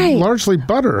largely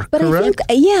butter, but correct?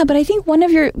 But I think when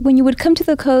you would come to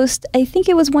the coast, I think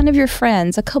it was one of your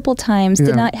friends a couple times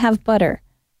did not have butter.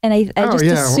 And I just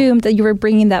assumed that you were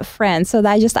bringing that friend. So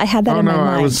I had that in my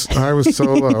mind. I was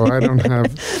solo. I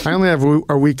only have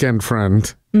a weekend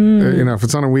friend. If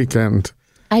it's on a weekend.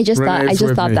 I just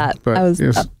thought that. But I was.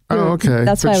 Okay.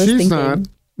 That's what I was she's thinking. Not.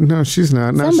 No, she's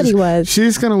not. No, Somebody was.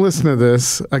 She's going to listen to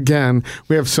this again.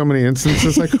 We have so many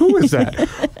instances. Like, who is that?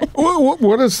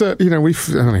 What is that?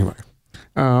 Anyway.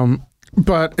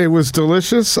 But it was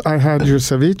delicious. I had your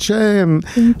ceviche and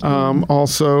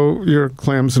also your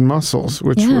clams and mussels,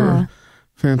 which were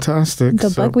fantastic.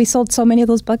 We sold so many of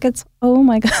those buckets. Oh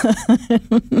my God.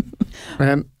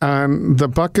 And the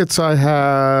buckets I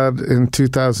had in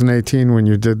 2018 when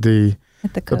you did the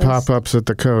pop-ups at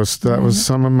the coast, that was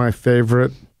some of my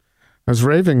favorite. I was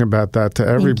raving about that to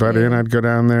everybody, and I'd go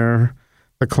down there,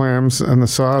 the clams and the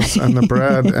sauce and the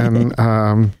bread, and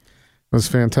it was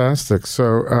fantastic.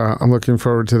 So I'm looking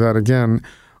forward to that again.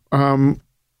 And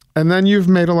then you've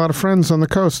made a lot of friends on the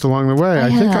coast along the way. I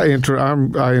think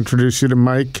I introduced you to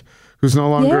Mike, who's no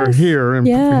longer here, and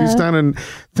he's done. And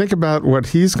think about what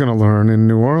he's going to learn in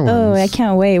New Orleans. Oh, I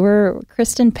can't wait. We're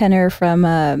Kristen Penner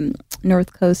from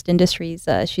North Coast Industries.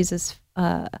 She's this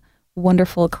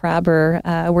wonderful crabber.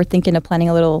 We're thinking of planning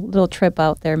a little trip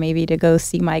out there, maybe to go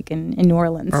see Mike in New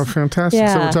Orleans. Oh, fantastic!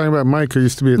 Yeah. So we're talking about Mike, who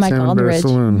used to be at Mike Salmon Bear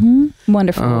Saloon. Mm-hmm.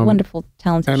 Wonderful,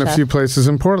 talented and chef. a few places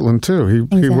in Portland too.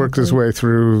 He worked his way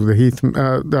through the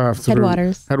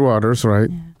Headwaters, right?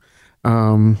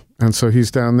 Yeah. And so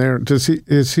he's down there.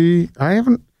 Is he? I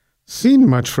haven't seen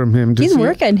much from him. He's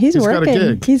working. He's working. Got a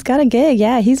gig. He's got a gig.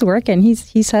 Yeah, he's working.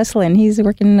 He's hustling. He's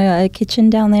working a kitchen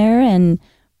down there and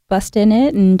busting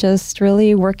it and just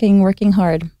really working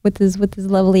hard with his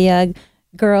lovely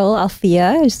girl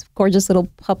Althea, his gorgeous little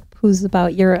pup who's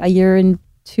about a year and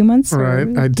 2 months.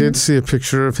 Right. I did see a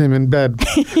picture of him in bed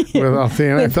with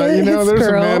Althea. And I thought, there's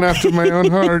a man after my own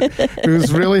heart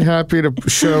who's really happy to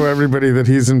show everybody that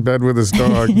he's in bed with his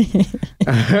dog.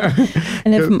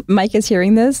 And if Mike is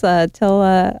hearing this, tell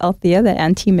Althea that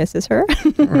Auntie misses her.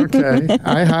 Okay.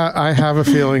 I have a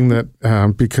feeling that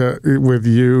because with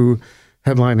you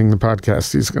headlining the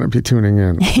podcast, he's going to be tuning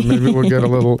in. So maybe we'll get a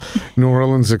little New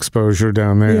Orleans exposure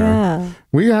down there. Yeah.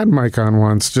 We had Mike on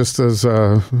once, just as he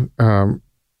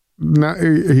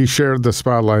shared the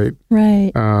spotlight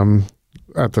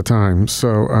at the time.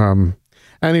 So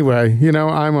anyway,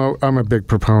 I'm a big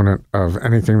proponent of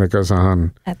anything that goes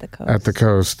on at the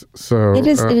coast. So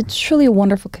it's truly a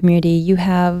wonderful community. You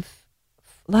have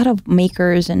a lot of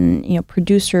makers and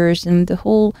producers, and the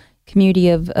whole community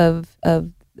of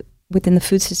within the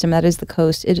food system that is the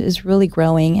coast. It is really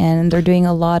growing, and they're doing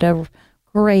a lot of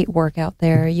great work out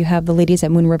there. You have the ladies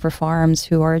at Moon River Farms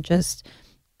who are just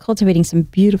cultivating some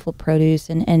beautiful produce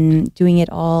and doing it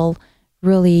all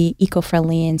really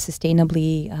eco-friendly and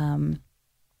sustainably.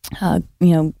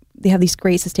 They have these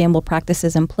great sustainable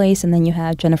practices in place. And then you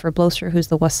have Jennifer Bloser, who's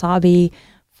the wasabi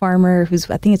farmer,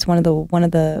 I think it's one of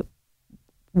the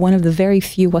very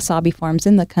few wasabi farms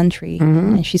in the country,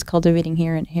 and she's cultivating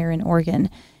here in Oregon.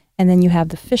 And then you have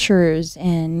the fishers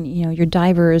and your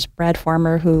divers, Brad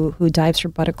Farmer, who dives for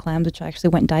butter clams, which I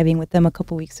actually went diving with them a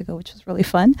couple weeks ago, which was really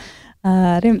fun.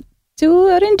 I didn't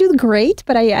do great,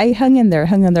 but I hung in there.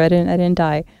 I didn't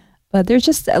die. But there's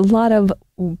just a lot of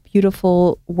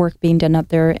beautiful work being done up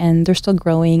there, and they're still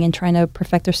growing and trying to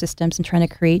perfect their systems and trying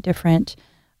to create different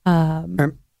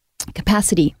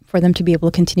capacity for them to be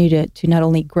able to continue to not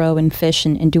only grow and fish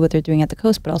and do what they're doing at the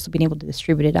coast, but also being able to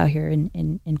distribute it out here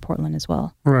in Portland as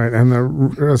well. Right.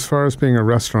 And as far as being a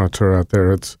restaurateur out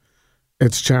there,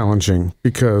 it's challenging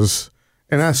because,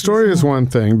 and Astoria is one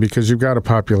thing because you've got a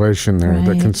population there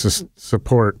that can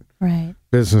support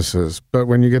businesses. But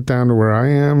when you get down to where I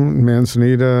am,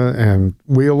 Manzanita and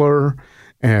Wheeler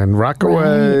and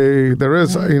Rockaway, there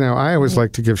is, I always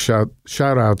like to give shout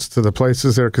outs to the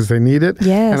places there because they need it.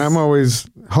 Yes. And I'm always,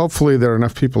 hopefully there are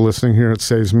enough people listening here, it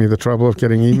saves me the trouble of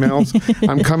getting emails.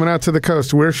 I'm coming out to the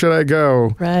coast. Where should I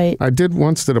go? Right. I did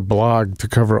a blog to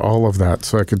cover all of that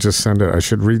so I could just send it. I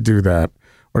should redo that,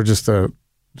 or just a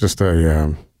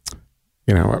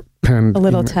penned A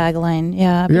little tagline.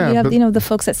 Yeah. But you have, the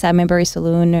folks at Salmonberry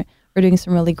Saloon are doing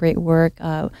some really great work.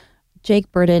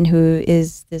 Jake Burden, who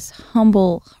is this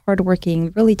humble,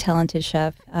 hardworking, really talented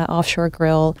chef, offshore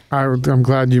grill. I'm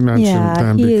glad you mentioned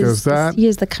them because he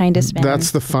is the kindest man. That's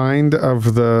the find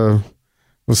of the.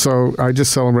 So I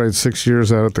just celebrated 6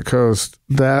 years out at the coast.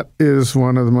 That is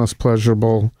one of the most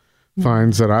pleasurable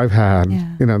finds that I've had.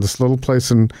 Yeah. This little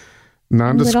place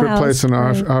nondescript place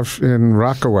in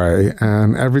Rockaway,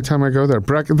 and every time I go there,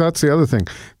 that's the other thing.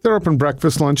 They're open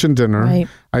breakfast, lunch, and dinner. Right.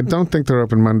 I don't think they're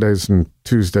open Mondays and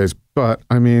Tuesdays, but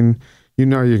I mean, you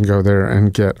can go there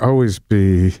and always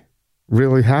be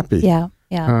really happy. Yeah,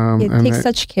 yeah. It takes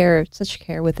such care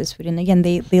with this food, and again,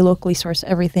 they locally source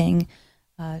everything,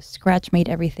 scratch made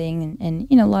everything, and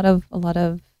a lot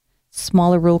of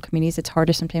smaller rural communities, it's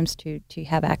harder sometimes to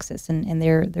have access, and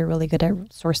they're really good at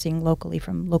sourcing locally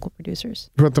from local producers.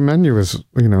 But the menu is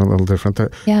a little different.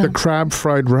 The crab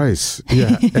fried rice,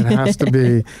 it has to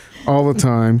be all the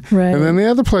time. Right. And then the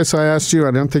other place I asked you,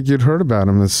 I don't think you'd heard about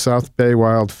them, is South Bay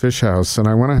Wild Fish House, and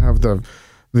I want to have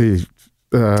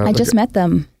I just met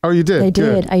them. Oh, you did?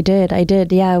 I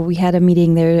did. Yeah, we had a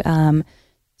meeting there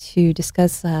to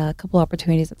discuss a couple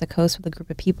opportunities at the coast with a group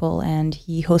of people, and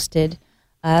he hosted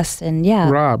us, and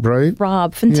Rob, right?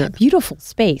 Rob, beautiful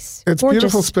space. It's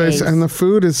beautiful space, and the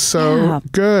food is so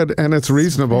good, and it's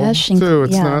reasonable too.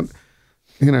 It's not,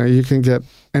 you can get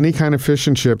any kind of fish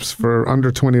and chips for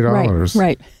under $20.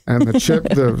 Right. And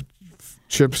the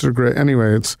chips are great.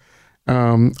 Anyway, it's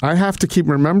I have to keep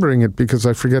remembering it because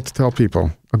I forget to tell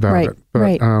people about it. But,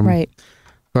 right.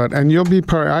 But and you'll be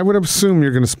part. I would assume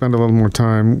you're going to spend a little more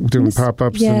time doing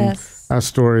pop-ups in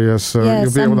Astoria, so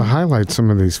you'll be able to highlight some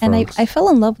of these folks. And I fell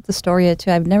in love with Astoria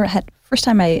too. I've never had. First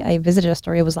time I visited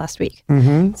Astoria was last week.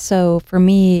 Mm-hmm. So for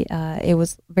me, it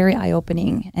was very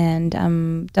eye-opening, and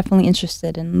I'm definitely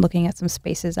interested in looking at some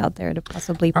spaces out there to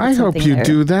possibly put something there. I hope you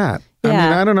do that. Yeah. I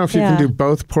mean, I don't know if you can do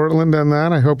both Portland and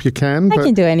that. I hope you can. I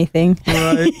can do anything.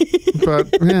 Right.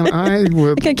 But man, I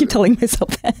would. I can't keep telling myself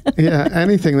that. Yeah,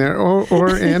 anything there,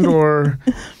 or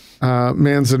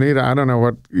Manzanita. I don't know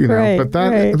what but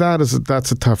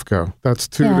that's a tough go. That's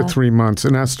 2 to 3 months.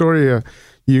 In Astoria,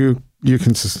 you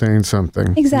can sustain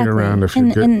something exactly year-round if you're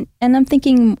good. And I'm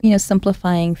thinking,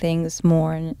 simplifying things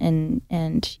more,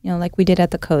 and like we did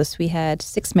at the coast, we had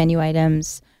 6 menu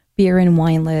items, beer and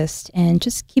wine list, and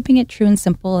just keeping it true and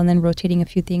simple, and then rotating a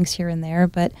few things here and there.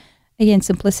 But again,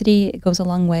 simplicity goes a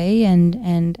long way,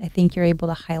 and I think you're able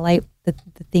to highlight the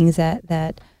things that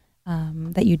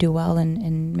you do well,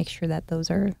 and make sure that those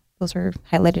are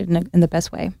highlighted in the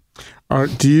best way.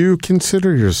 Do you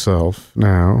consider yourself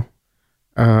now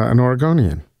an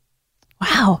Oregonian?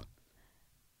 Wow,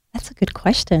 that's a good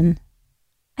question.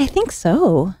 I think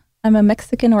so. I'm a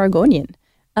Mexican Oregonian.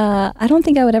 I don't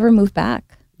think I would ever move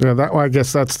back. Yeah, I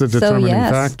guess that's the determining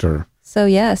factor. So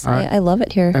yes, I love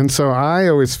it here. And so I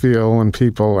always feel when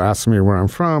people ask me where I'm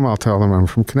from, I'll tell them I'm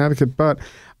from Connecticut, but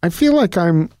I feel like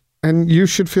and you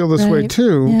should feel this way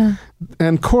too,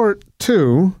 and Court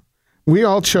too. We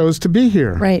all chose to be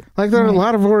here. Right. Like there are a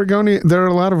lot of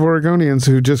Oregonians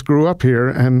who just grew up here,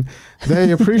 and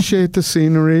they appreciate the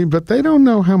scenery, but they don't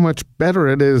know how much better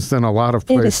it is than a lot of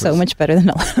places. It is so much better than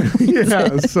a lot of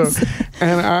places.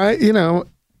 And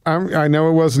I know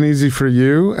it wasn't easy for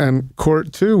you and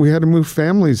Court too. We had to move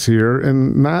families here,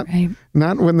 and not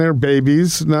when they're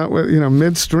babies, not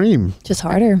midstream. Just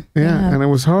harder. Yeah, and it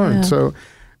was hard. Yeah. So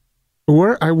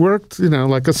I worked,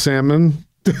 like a salmon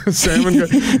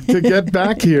to get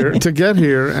back here,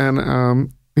 and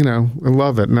I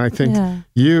love it. And I think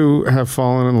you have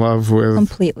fallen in love with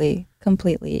completely.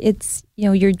 It's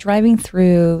you're driving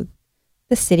through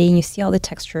the city and you see all the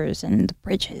textures and the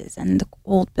bridges and the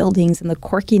old buildings and the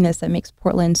quirkiness that makes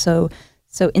Portland so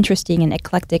interesting and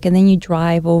eclectic. And then you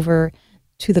drive over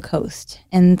to the coast,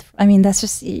 and I mean that's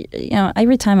just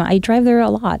every time I drive there a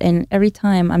lot, and every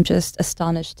time I'm just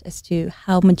astonished as to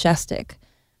how majestic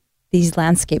these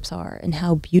landscapes are and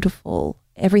how beautiful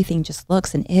everything just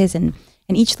looks and is, and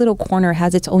each little corner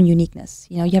has its own uniqueness.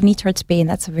 You have Neat Arts Bay, and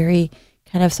that's a very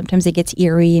kind of, sometimes it gets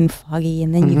eerie and foggy,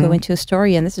 and then you go into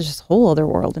Astoria, and this is just a whole other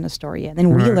world in Astoria, and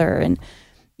then Wheeler, and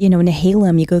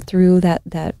Nehalem, you go through that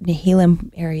Nehalem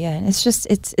area, and it's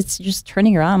just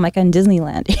turning around like on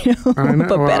Disneyland, I know,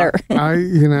 but better.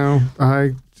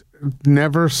 I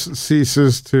never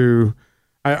ceases to.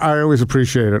 I always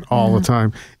appreciate it all the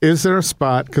time. Is there a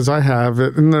spot, because I have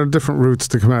it, and there are different routes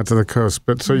to come out to the coast,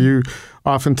 but so you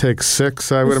often take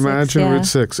 6, I would imagine, Route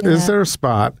 6. Yeah. Is there a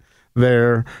spot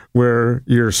there where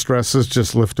your stresses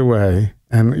just lift away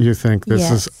and you think this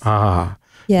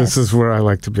is where I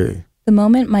like to be? The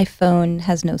moment my phone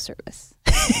has no service.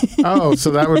 Oh,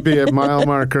 so that would be at mile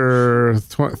marker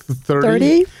 30?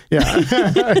 30?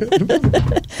 Yeah.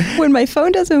 When my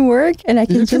phone doesn't work and I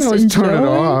can You just can always enjoy. turn it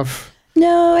off.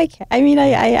 No, I can't. I mean,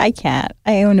 I can't.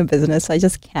 I own a business. I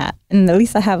just can't. And at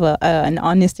least I have an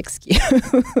honest excuse.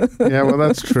 Yeah, well,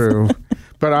 that's true.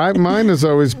 But mine has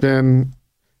always been,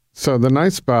 so the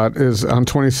nice spot is on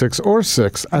 26 or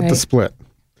 6 at the split.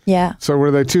 Yeah. So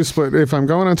were they two split? If I'm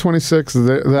going on 26,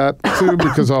 that too,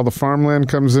 because all the farmland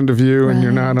comes into view and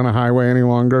you're not on a highway any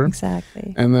longer.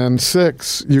 Exactly. And then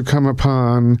 6, you come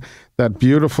upon that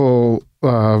beautiful,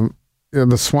 the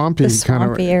swampy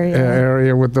kind of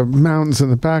area with the mountains in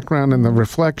the background and the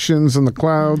reflections and the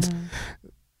clouds. Yeah.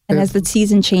 And as the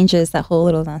season changes, that whole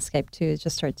little landscape too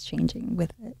just starts changing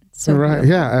with it. So right.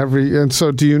 beautiful. Yeah. And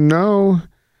so do you know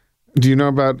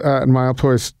about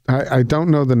milepost? I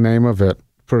don't know the name of it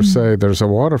per se. There's a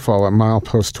waterfall at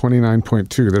milepost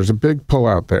 29.2. There's a big pull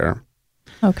out there.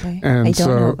 Okay. And I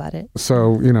don't know about it.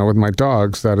 So, with my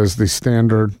dogs, that is the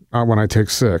standard when I take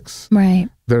 6. Right.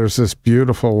 There's this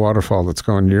beautiful waterfall that's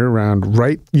going year round.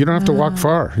 Right. You don't have to walk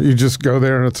far. You just go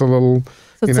there and it's a little,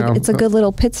 So it's a good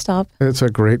little pit stop. It's a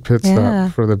great pit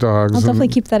stop for the dogs. I'll definitely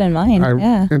keep that in mind.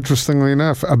 Interestingly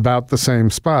enough, about the same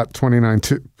spot,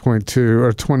 29.2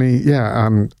 or 20,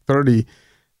 on 30,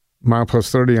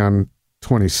 milepost 30 on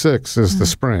 26 is the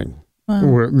spring. Wow.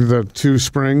 Where the 2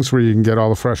 springs where you can get all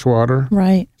the fresh water.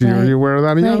 Right. Are you aware of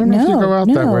that? I don't know if you go out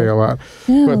that way a lot.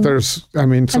 No. But there's,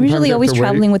 I'm usually always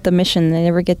traveling with the mission. I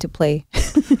never get to play.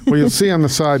 Well, you'll see on the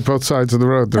side, both sides of the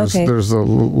road, there's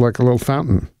like a little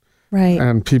fountain. Right.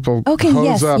 And people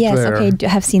hose up there. Okay, I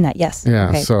have seen that, yes.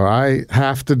 Yeah, so I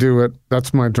have to do it.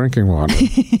 That's my drinking water.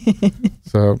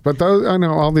 But those, I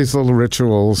know all these little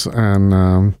rituals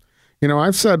and,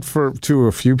 I've said to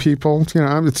a few people,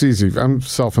 it's easy. I'm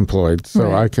self-employed,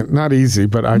 so I can, not easy,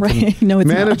 but I can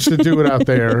manage to do it out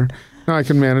there. No, I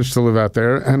can manage to live out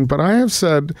there. But I have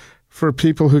said for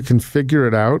people who can figure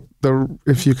it out,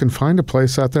 if you can find a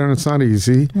place out there and it's not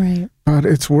easy, but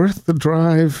it's worth the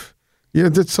drive. Yeah,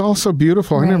 it's also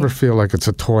beautiful. I never feel like it's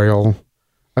a toil.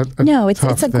 No, it's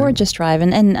a gorgeous drive,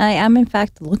 and I am in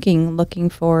fact looking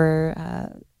for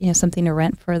something to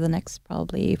rent for the next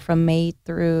probably from May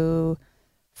through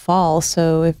fall.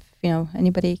 So if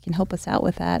anybody can help us out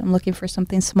with that, I'm looking for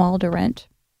something small to rent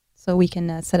so we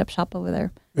can set up shop over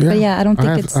there. Yeah. But I don't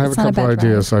think I have a couple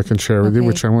ideas I can share with you,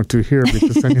 which I won't do here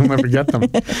because then you'll never get them.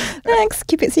 Thanks.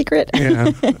 Keep it secret.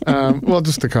 Yeah. Well,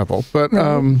 just a couple, but.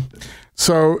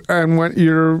 So, and when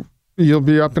you'll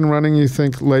be up and running, you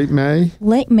think late May?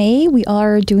 Late May, we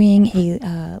are doing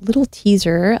a little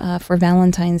teaser for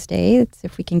Valentine's Day. It's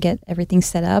if we can get everything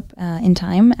set up in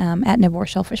time at Navore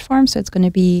Shellfish Farm. So it's going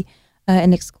to be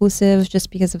an exclusive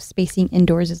just because of spacing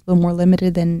indoors is a little more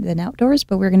limited than outdoors.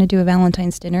 But we're going to do a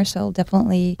Valentine's dinner. So I'll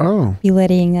definitely be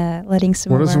letting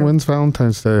some When's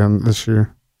Valentine's Day on this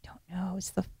year? I don't know.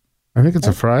 I think it's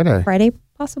a Friday. Friday,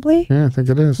 possibly? Yeah, I think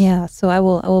it is. Yeah, so I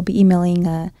will be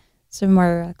emailing some of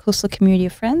our coastal community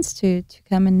of friends to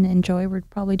come and enjoy. We're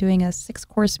probably doing a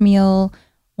 6-course meal,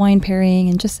 wine pairing,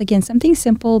 and just, again, something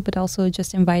simple, but also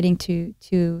just inviting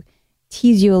to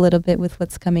tease you a little bit with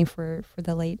what's coming for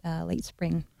the late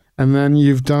spring. And then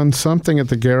you've done something at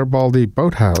the Garibaldi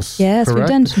Boathouse. Yes, correct? We've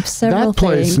done several things. That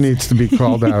place needs to be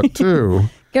called out, too.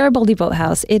 Garibaldi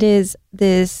Boathouse. It is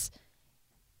this...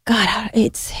 God,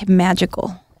 it's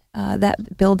magical.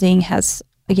 That building has,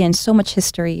 again, so much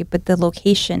history, but the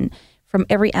location from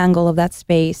every angle of that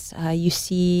space, you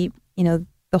see, the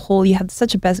whole, you have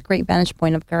such a great vantage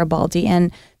point of Garibaldi,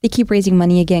 and they keep raising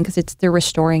money again because they're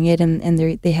restoring it, and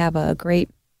they have a great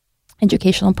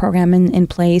educational program in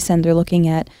place, and they're looking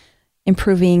at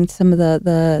improving some of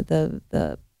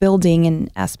the building and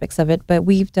aspects of it. But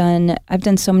I've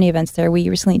done so many events there. We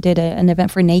recently did an event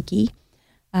for Nike,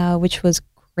 which was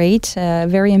great,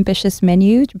 very ambitious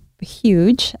menu,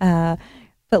 huge,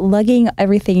 but lugging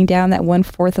everything down that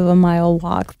 1/4 of a mile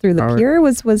walk through the pier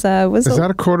was is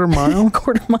that a quarter mile?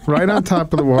 Quarter mile, right on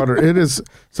top of the water. It is.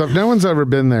 So if no one's ever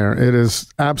been there, it is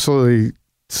absolutely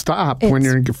stop when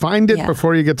you find it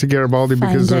before you get to Garibaldi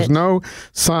because there's no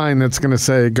sign that's going to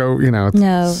say go.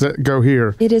 Go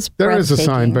here. It is. There is a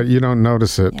sign, but you don't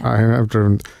notice it. Yeah. I have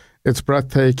driven. It's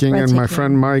breathtaking, and my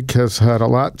friend Mike has had a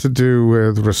lot to do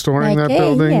with restoring that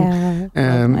building. Yeah.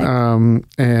 And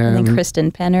then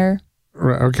Kristen Penner.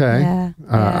 Okay. Yeah.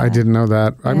 I didn't know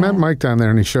that. I met Mike down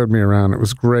there, and he showed me around. It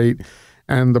was great.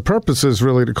 And the purpose is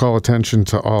really to call attention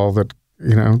to all that,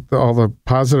 all the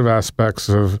positive aspects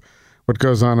of what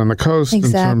goes on the coast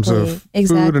in terms of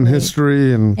food and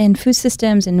history and food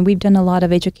systems. And we've done a lot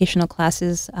of educational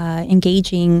classes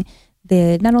engaging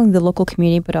not only the local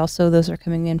community, but also those that are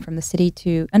coming in from the city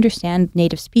to understand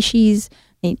native species,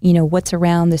 what's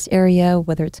around this area,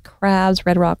 whether it's crabs,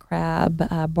 red rock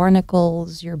crab,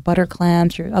 barnacles, your butter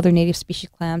clams, your other native species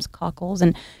clams, cockles,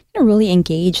 and really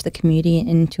engage the community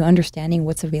into understanding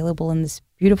what's available in this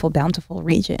beautiful, bountiful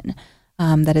region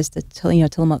that is the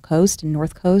Tillamook Coast and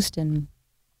North Coast. And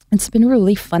it's been a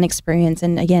really fun experience.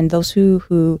 And again, those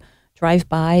who drive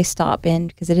by, stop in,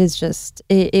 because it is just,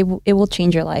 it will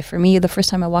change your life. For me, the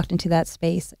first time I walked into that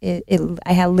space,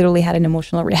 I had literally had an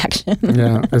emotional reaction.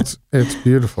 Yeah, it's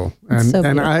beautiful. And so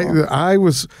beautiful. And I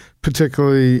was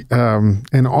particularly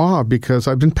in awe because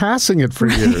I've been passing it for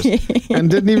years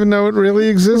and didn't even know it really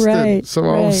existed. Right, so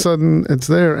all of a sudden it's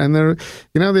there. And there,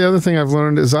 the other thing I've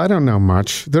learned is I don't know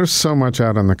much. There's so much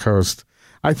out on the coast.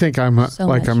 I think I'm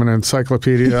I'm an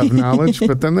encyclopedia of knowledge,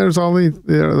 but then there's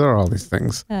there are all these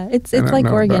things. It's like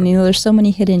Oregon. There's so many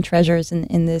hidden treasures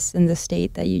in this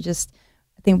state that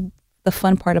I think the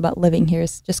fun part about living here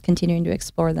is just continuing to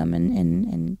explore them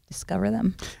and discover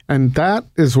them. And that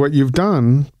is what you've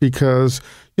done because,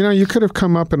 you could have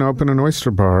come up and opened an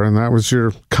oyster bar and that was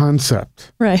your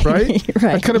concept. Right. Right?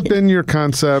 That could have been your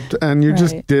concept and you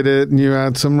just did it and you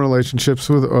had some relationships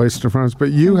with oyster farms,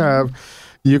 but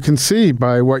you can see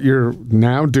by what you're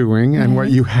now doing and what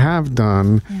you have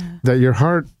done that your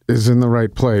heart is in the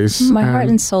right place. My heart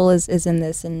and soul is in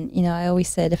this. And, I always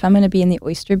said, if I'm going to be in the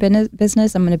oyster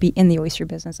business, I'm going to be in the oyster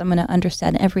business. I'm going to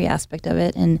understand every aspect of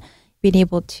it and being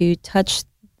able to touch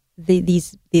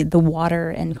the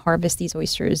water and harvest these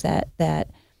oysters that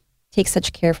take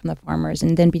such care from the farmers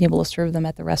and then being able to serve them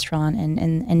at the restaurant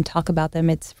and talk about them.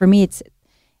 For me,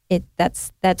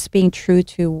 that's being true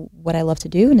to what I love to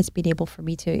do, and it's being able for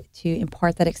me to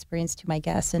impart that experience to my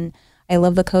guests. And I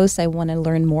love the coast. I want to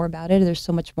learn more about it. There's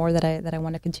so much more that I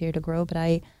want to continue to grow, but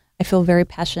I feel very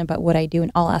passionate about what I do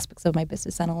in all aspects of my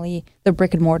business, not only the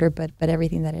brick and mortar, but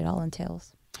everything that it all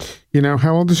entails.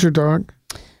 How old is your dog?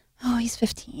 Oh, he's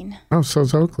 15. Oh, so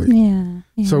is Oakley. Yeah.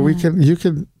 So you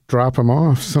could drop him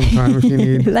off sometime if you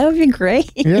need. That would be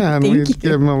great. Yeah, and we'd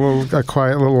give him a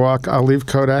quiet little walk. I'll leave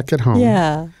Kodak at home.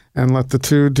 Yeah. And let the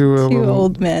two two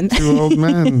old men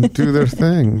do their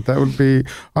thing. That would be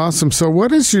awesome. So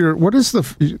what is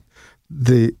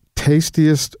the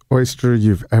tastiest oyster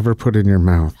you've ever put in your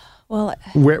mouth? Well,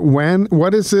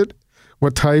 what is it?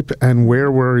 What type and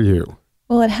where were you?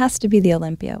 Well, it has to be the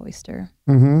Olympia oyster.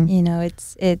 Mm-hmm.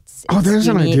 It's there's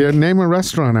unique. an idea. Name a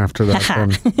restaurant after that then.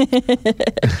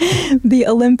 The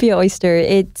Olympia oyster,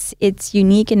 it's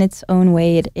unique in its own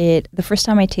way. The first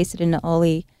time I tasted it in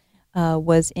Oli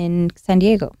was in San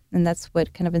Diego, and that's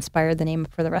what kind of inspired the name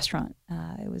for the restaurant.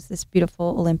 It was this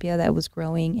beautiful Olympia that was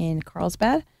growing in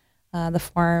Carlsbad. The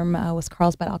farm was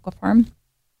Carlsbad Aqua Farm,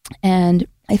 and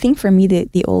I think for me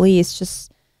the Oli is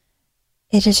just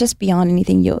beyond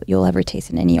anything you'll ever taste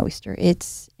in any oyster.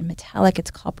 It's metallic,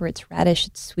 it's copper, it's radish,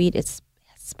 it's sweet, it's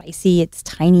spicy, it's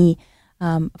tiny.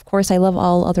 Of course, I love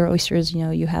all other oysters.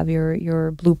 You have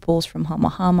your blue pools from Hama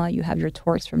Hama, you have your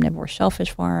torques from Nevor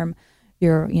Shellfish Farm,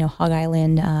 your Hog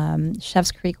Island,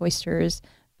 Chef's Creek oysters,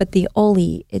 but the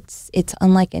Oli, it's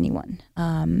unlike anyone.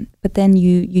 But then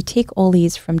you take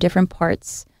Olis from different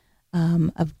parts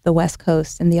of the West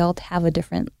Coast, and they all have a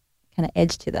different kind of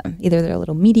edge to them. Either they're a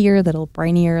little meatier, a little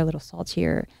brinier, a little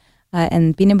saltier,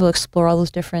 and being able to explore all those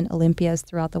different Olympias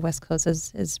throughout the West Coast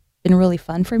has been really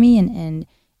fun for me, and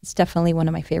it's definitely one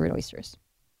of my favorite oysters.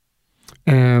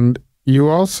 And you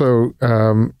also,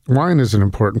 wine is an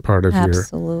important part of your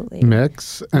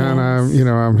mix. And,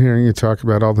 I'm hearing you talk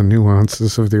about all the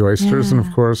nuances of the oysters. And of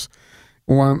course,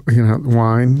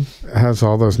 wine has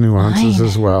all those nuances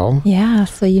as well. Yeah.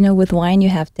 So, with wine, you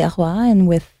have terroir, and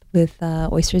with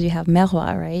oysters, you have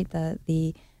merroir, right?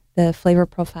 The flavor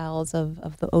profiles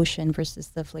of the ocean versus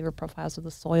the flavor profiles of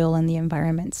the soil and the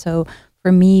environment. So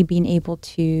for me, being able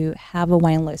to have a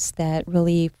wine list that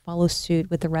really follows suit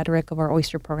with the rhetoric of our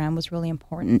oyster program was really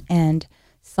important. And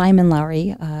Simon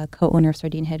Lowry, co-owner of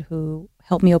Sardine Head, who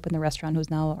helped me open the restaurant,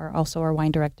 who's now also our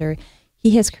wine director,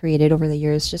 he has created over the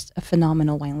years just a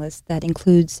phenomenal wine list that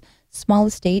includes small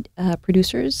estate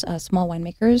producers, small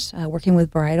winemakers, working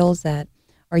with varietals that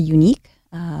are unique,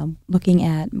 looking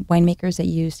at winemakers that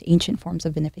use ancient forms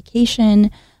of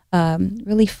vinification,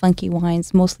 really funky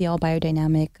wines, mostly all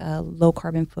biodynamic, low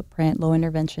carbon footprint, low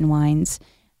intervention wines,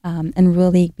 and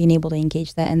really being able to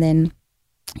engage that. And then,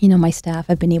 my staff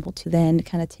have been able to then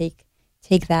kind of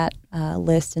take that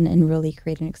list and really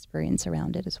create an experience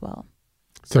around it as well.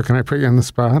 So can I put you on the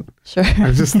spot? Sure. I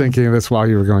was just thinking of this while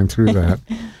you were going through that.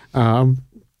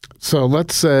 So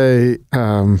let's say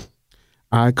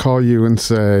I call you and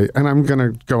say, and I'm going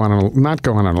to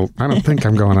I don't think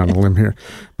I'm going on a limb here.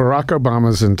 Barack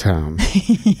Obama's in town,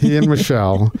 he and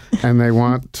Michelle, and they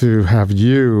want to have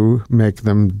you make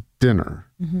them dinner.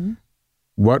 Mm-hmm.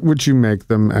 What would you make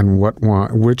them, and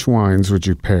which wines would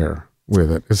you pair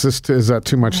with it? Is that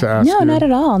too much to ask? No, not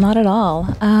at all. Not at all.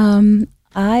 And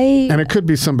it could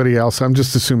be somebody else. I'm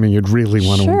just assuming you'd really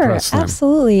want to impress them. Sure,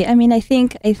 absolutely. I mean, I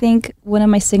think one of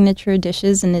my signature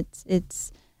dishes, and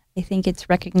I think it's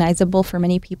recognizable for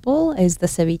many people, is the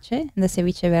ceviche and the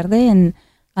ceviche verde. And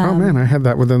oh man, I had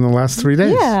that within the last 3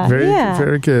 days. Yeah,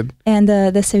 very good. And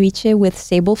the ceviche with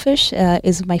sablefish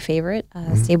is my favorite.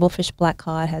 Sablefish black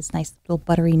cod has nice little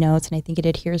buttery notes, and I think it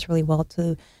adheres really well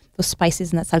to those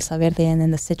spices in that salsa verde, and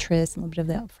then the citrus, and a little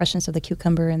bit of the freshness of the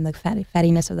cucumber, and the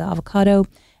fattiness of the avocado,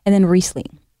 and then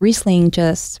Riesling. Riesling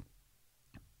just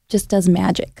does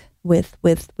magic with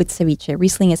ceviche.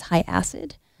 Riesling is high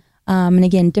acid. And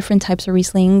again, different types of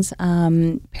Rieslings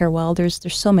pair well. There's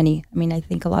so many. I mean, I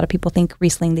think a lot of people think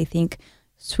Riesling, they think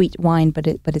sweet wine, but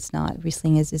it's not.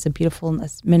 Riesling is a beautiful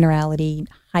minerality,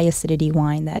 high acidity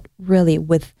wine that really,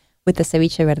 with the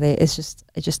ceviche verde, is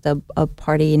just a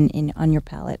party on your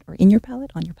palate, or on your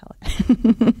palate.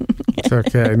 It's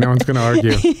okay. No one's going to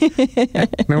argue.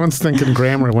 No one's thinking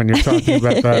grammar when you're talking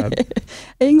about that.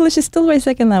 English is still my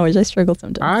second language. I struggle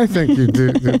sometimes. I think you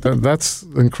do. That's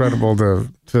incredible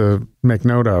to make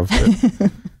note of.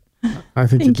 I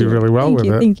think you do really well with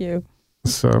it. Thank you.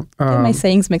 So I get my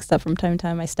sayings mixed up from time to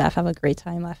time. My staff have a great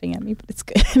time laughing at me, but it's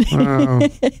good.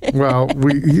 Well,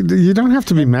 you don't have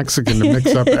to be Mexican to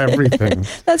mix up everything.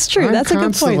 That's true. That's a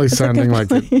good point. Constantly sounding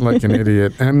like an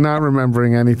idiot and not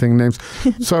remembering anything names.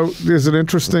 So is it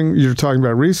interesting? You're talking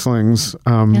about Rieslings.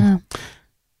 Yeah.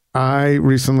 I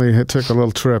recently took a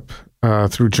little trip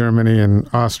through Germany and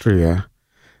Austria.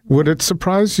 Would it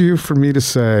surprise you for me to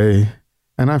say,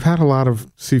 and I've had a lot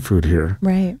of seafood here,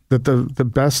 right, that the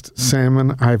best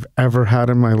salmon I've ever had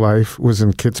in my life was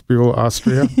in Kitzbühel,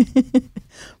 Austria?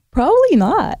 Probably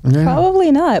not. Yeah.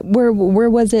 Probably not. Where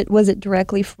was it? Was it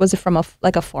directly? Was it from a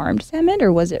farmed salmon,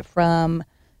 or was it from?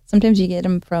 Sometimes you get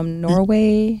them from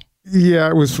Norway. Yeah,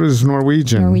 it was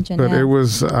Norwegian. But it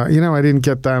was, I didn't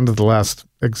get down to the last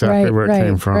exactly where it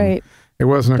came from. Right. It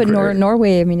wasn't. But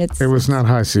Norway, I mean, it was not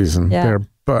high season there,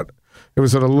 but it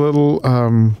was at a little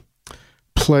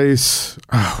place.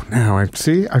 Oh, now I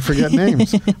forget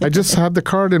names. I just had the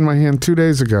card in my hand 2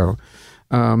 days ago,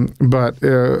 but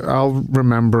I'll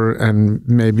remember, and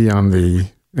maybe on the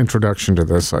introduction to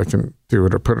this, I can do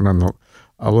it or put it on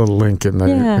a little link on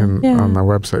the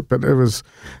website. But it was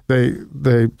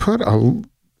they put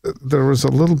there was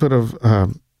a little bit of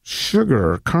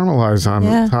sugar caramelized on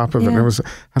the top of it. And it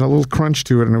had a little crunch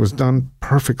to it, and it was done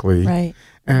perfectly. Right.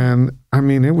 And I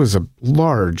mean, it was a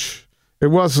large. It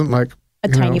wasn't like a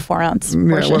tiny 4-ounce portion.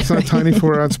 Yeah, it wasn't a tiny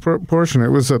 4-ounce portion. It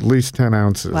was at least 10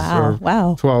 ounces.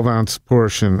 Wow. 12-ounce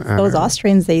portion. Those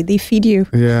Austrians, they feed you.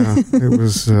 Yeah, it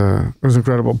was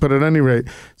incredible. But at any rate,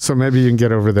 so maybe you can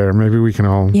get over there. Maybe we can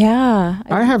all. Yeah.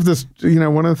 I have this.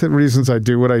 One of the reasons I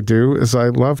do what I do is I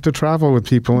love to travel with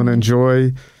people and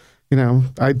enjoy.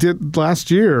 I did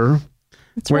last year.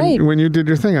 That's right. When you did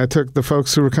your thing, I took the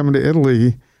folks who were coming to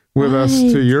Italy with us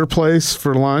to your place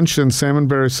for lunch and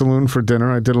Salmonberry Saloon for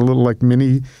dinner. I did a little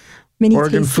mini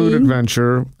Oregon food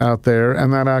adventure out there,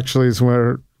 and that actually is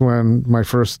when my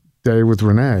first day with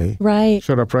Renee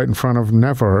showed up right in front of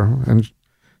Never, and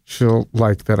she'll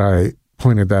like that I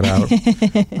pointed that out.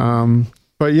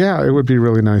 But yeah, it would be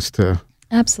really nice to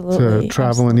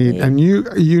travel and eat. And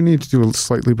you need to do a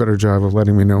slightly better job of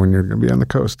letting me know when you're going to be on the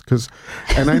coast,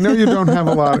 and I know you don't have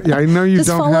a lot. I know you just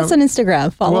don't follow us on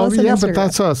Instagram. Follow us on Instagram. But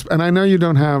that's us. And I know you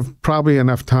don't have probably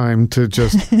enough time to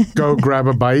just go grab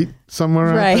a bite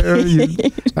somewhere out there.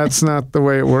 That's not the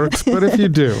way it works. But if you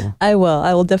do, I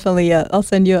will definitely. I'll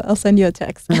send you a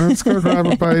text. Let's go grab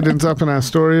a bite. It's up in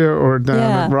Astoria or down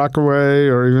at Rockaway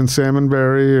or even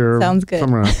Salmonberry or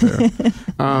somewhere out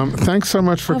there. Thanks so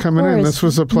much for coming in. This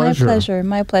was a pleasure.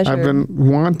 My pleasure. I've been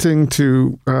wanting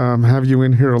to have you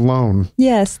in here alone.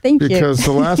 Yes, thank you. Because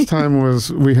the last time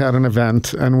we had an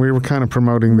event and we were kind of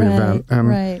promoting the event.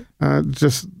 And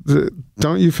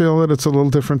don't you feel that it's a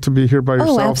little different to be here by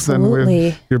yourself than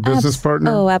with your business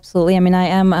partner? Oh, absolutely. I mean, I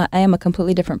am a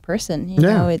completely different person. You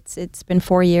know, it's been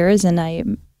 4 years, and I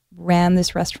ran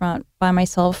this restaurant by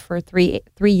myself for 3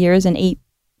 years and 8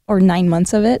 or 9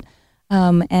 months of it,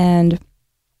 and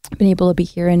been able to be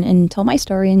here and tell my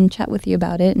story and chat with you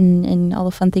about it and all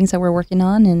the fun things that we're working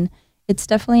on. And it's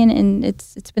definitely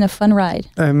it's been a fun ride.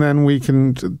 And then we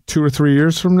can 2 or 3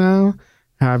 years from now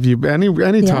have you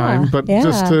anytime, but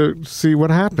just to see what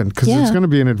happened, because it's going to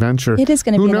be an adventure. It is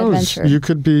going to be an adventure. You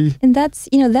could be, and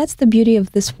that's the beauty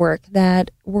of this work,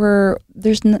 that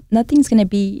nothing's going to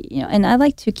be, and I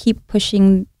like to keep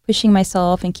pushing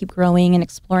myself and keep growing and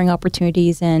exploring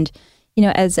opportunities. And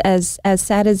as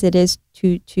sad as it is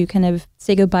to kind of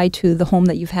say goodbye to the home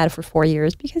that you've had for 4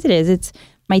 years, because it's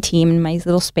my team and my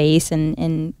little space,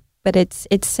 but it's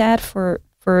sad for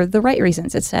the right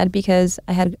reasons. It's sad because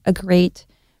I had a great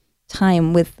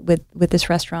time with this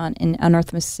restaurant on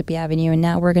North Mississippi Avenue, and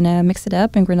now we're going to mix it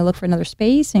up and we're going to look for another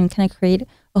space and kind of create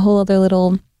a whole other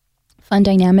little fun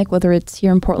dynamic, whether it's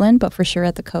here in Portland, but for sure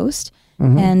at the coast.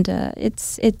 Mm-hmm. And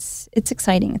it's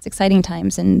exciting. It's exciting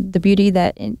times, and the beauty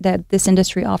that this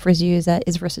industry offers you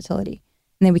is versatility,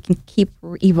 and then we can keep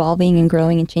evolving and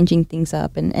growing and changing things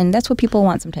up, and that's what people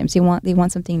want sometimes. They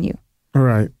want something new. All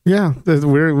right. Yeah,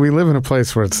 we live in a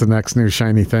place where it's the next new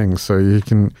shiny thing, so you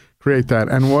can create that.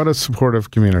 And what a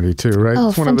supportive community too, right?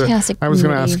 Oh, fantastic! I was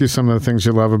going to ask you some of the things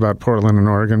you love about Portland and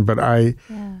Oregon, but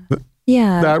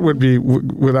that would be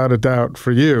without a doubt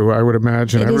for you. I would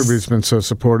imagine everybody's been so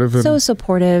supportive. So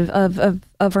supportive of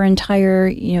our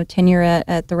entire tenure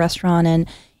at the restaurant,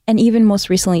 and even most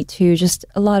recently too. Just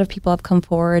a lot of people have come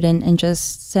forward and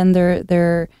just send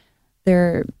their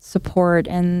support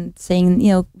and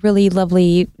saying really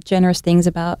lovely, generous things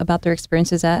about their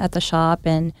experiences at the shop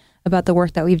and about the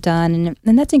work that we've done,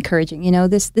 and that's encouraging.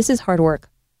 This is hard work,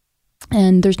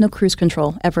 and there's no cruise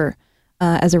control ever.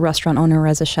 As a restaurant owner or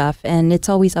as a chef, and it's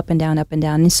always up and down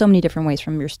in so many different ways,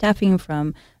 from your staffing,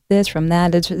 from this, from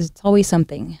that. It's always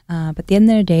something. But at the end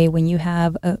of the day, when you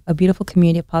have a beautiful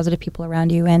community of positive people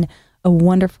around you and a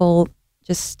wonderful,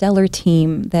 just stellar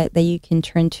team that you can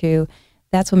turn to,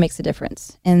 that's what makes a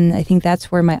difference. And I think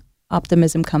that's where my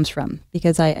optimism comes from,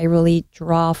 because I really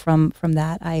draw from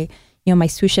that. My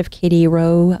sous chef Katie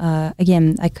Rowe,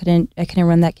 again, I couldn't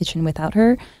run that kitchen without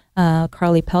her.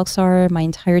 Carly Pelksar, my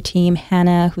entire team,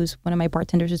 Hannah, who's one of my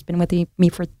bartenders, who's been with me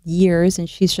for years, and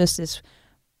she's just this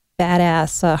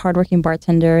badass, hardworking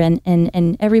bartender,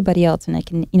 and everybody else. And I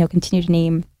can continue to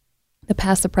name the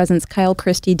past, the presents. Kyle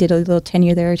Christie did a little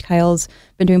tenure there. Kyle's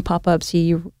been doing pop-ups.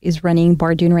 He is running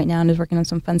Bar Dune right now and is working on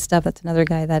some fun stuff. That's another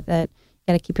guy that you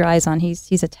got to keep your eyes on.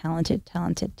 He's a talented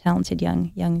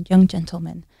young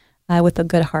gentleman with a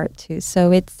good heart too.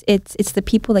 So it's the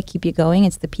people that keep you going.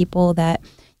 It's the people that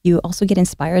you also get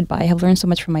inspired by. I have learned so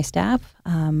much from my staff.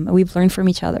 We've learned from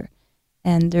each other,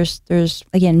 and there's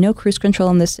again no cruise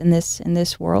control in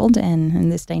this world and in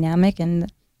this dynamic.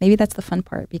 And maybe that's the fun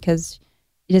part, because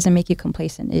it doesn't make you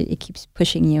complacent. It keeps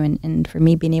pushing you, and for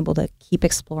me, being able to keep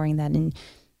exploring that and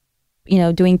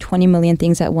doing 20 million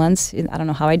things at once. I don't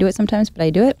know how I do it sometimes, but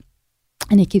I do it,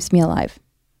 and it keeps me alive.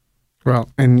 Well,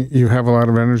 and you have a lot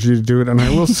of energy to do it, and I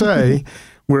will say.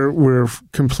 We're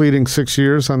completing 6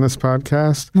 years on this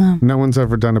podcast. Wow. No one's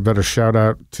ever done a better shout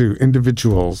out to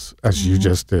individuals as you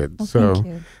just did. Well, so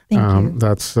thank you.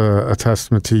 That's a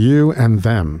testament to you and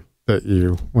them that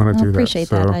you want to do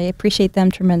that. I appreciate them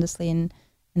tremendously, and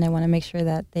I want to make sure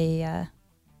that they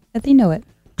know it.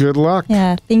 Good luck.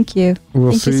 Yeah, thank you.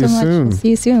 We'll thank see you so much. soon. We'll see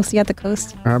you soon. We'll see you at the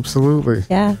coast. Absolutely.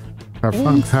 Yeah.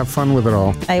 Have fun with it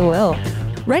all. I will.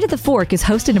 Right at the Fork is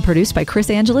hosted and produced by Chris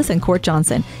Angeles and Court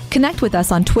Johnson. Connect with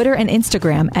us on Twitter and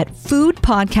Instagram at Food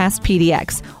Podcast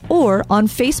PDX, or on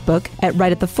Facebook at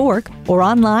Right at the Fork, or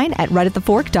online at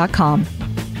rightatthefork.com.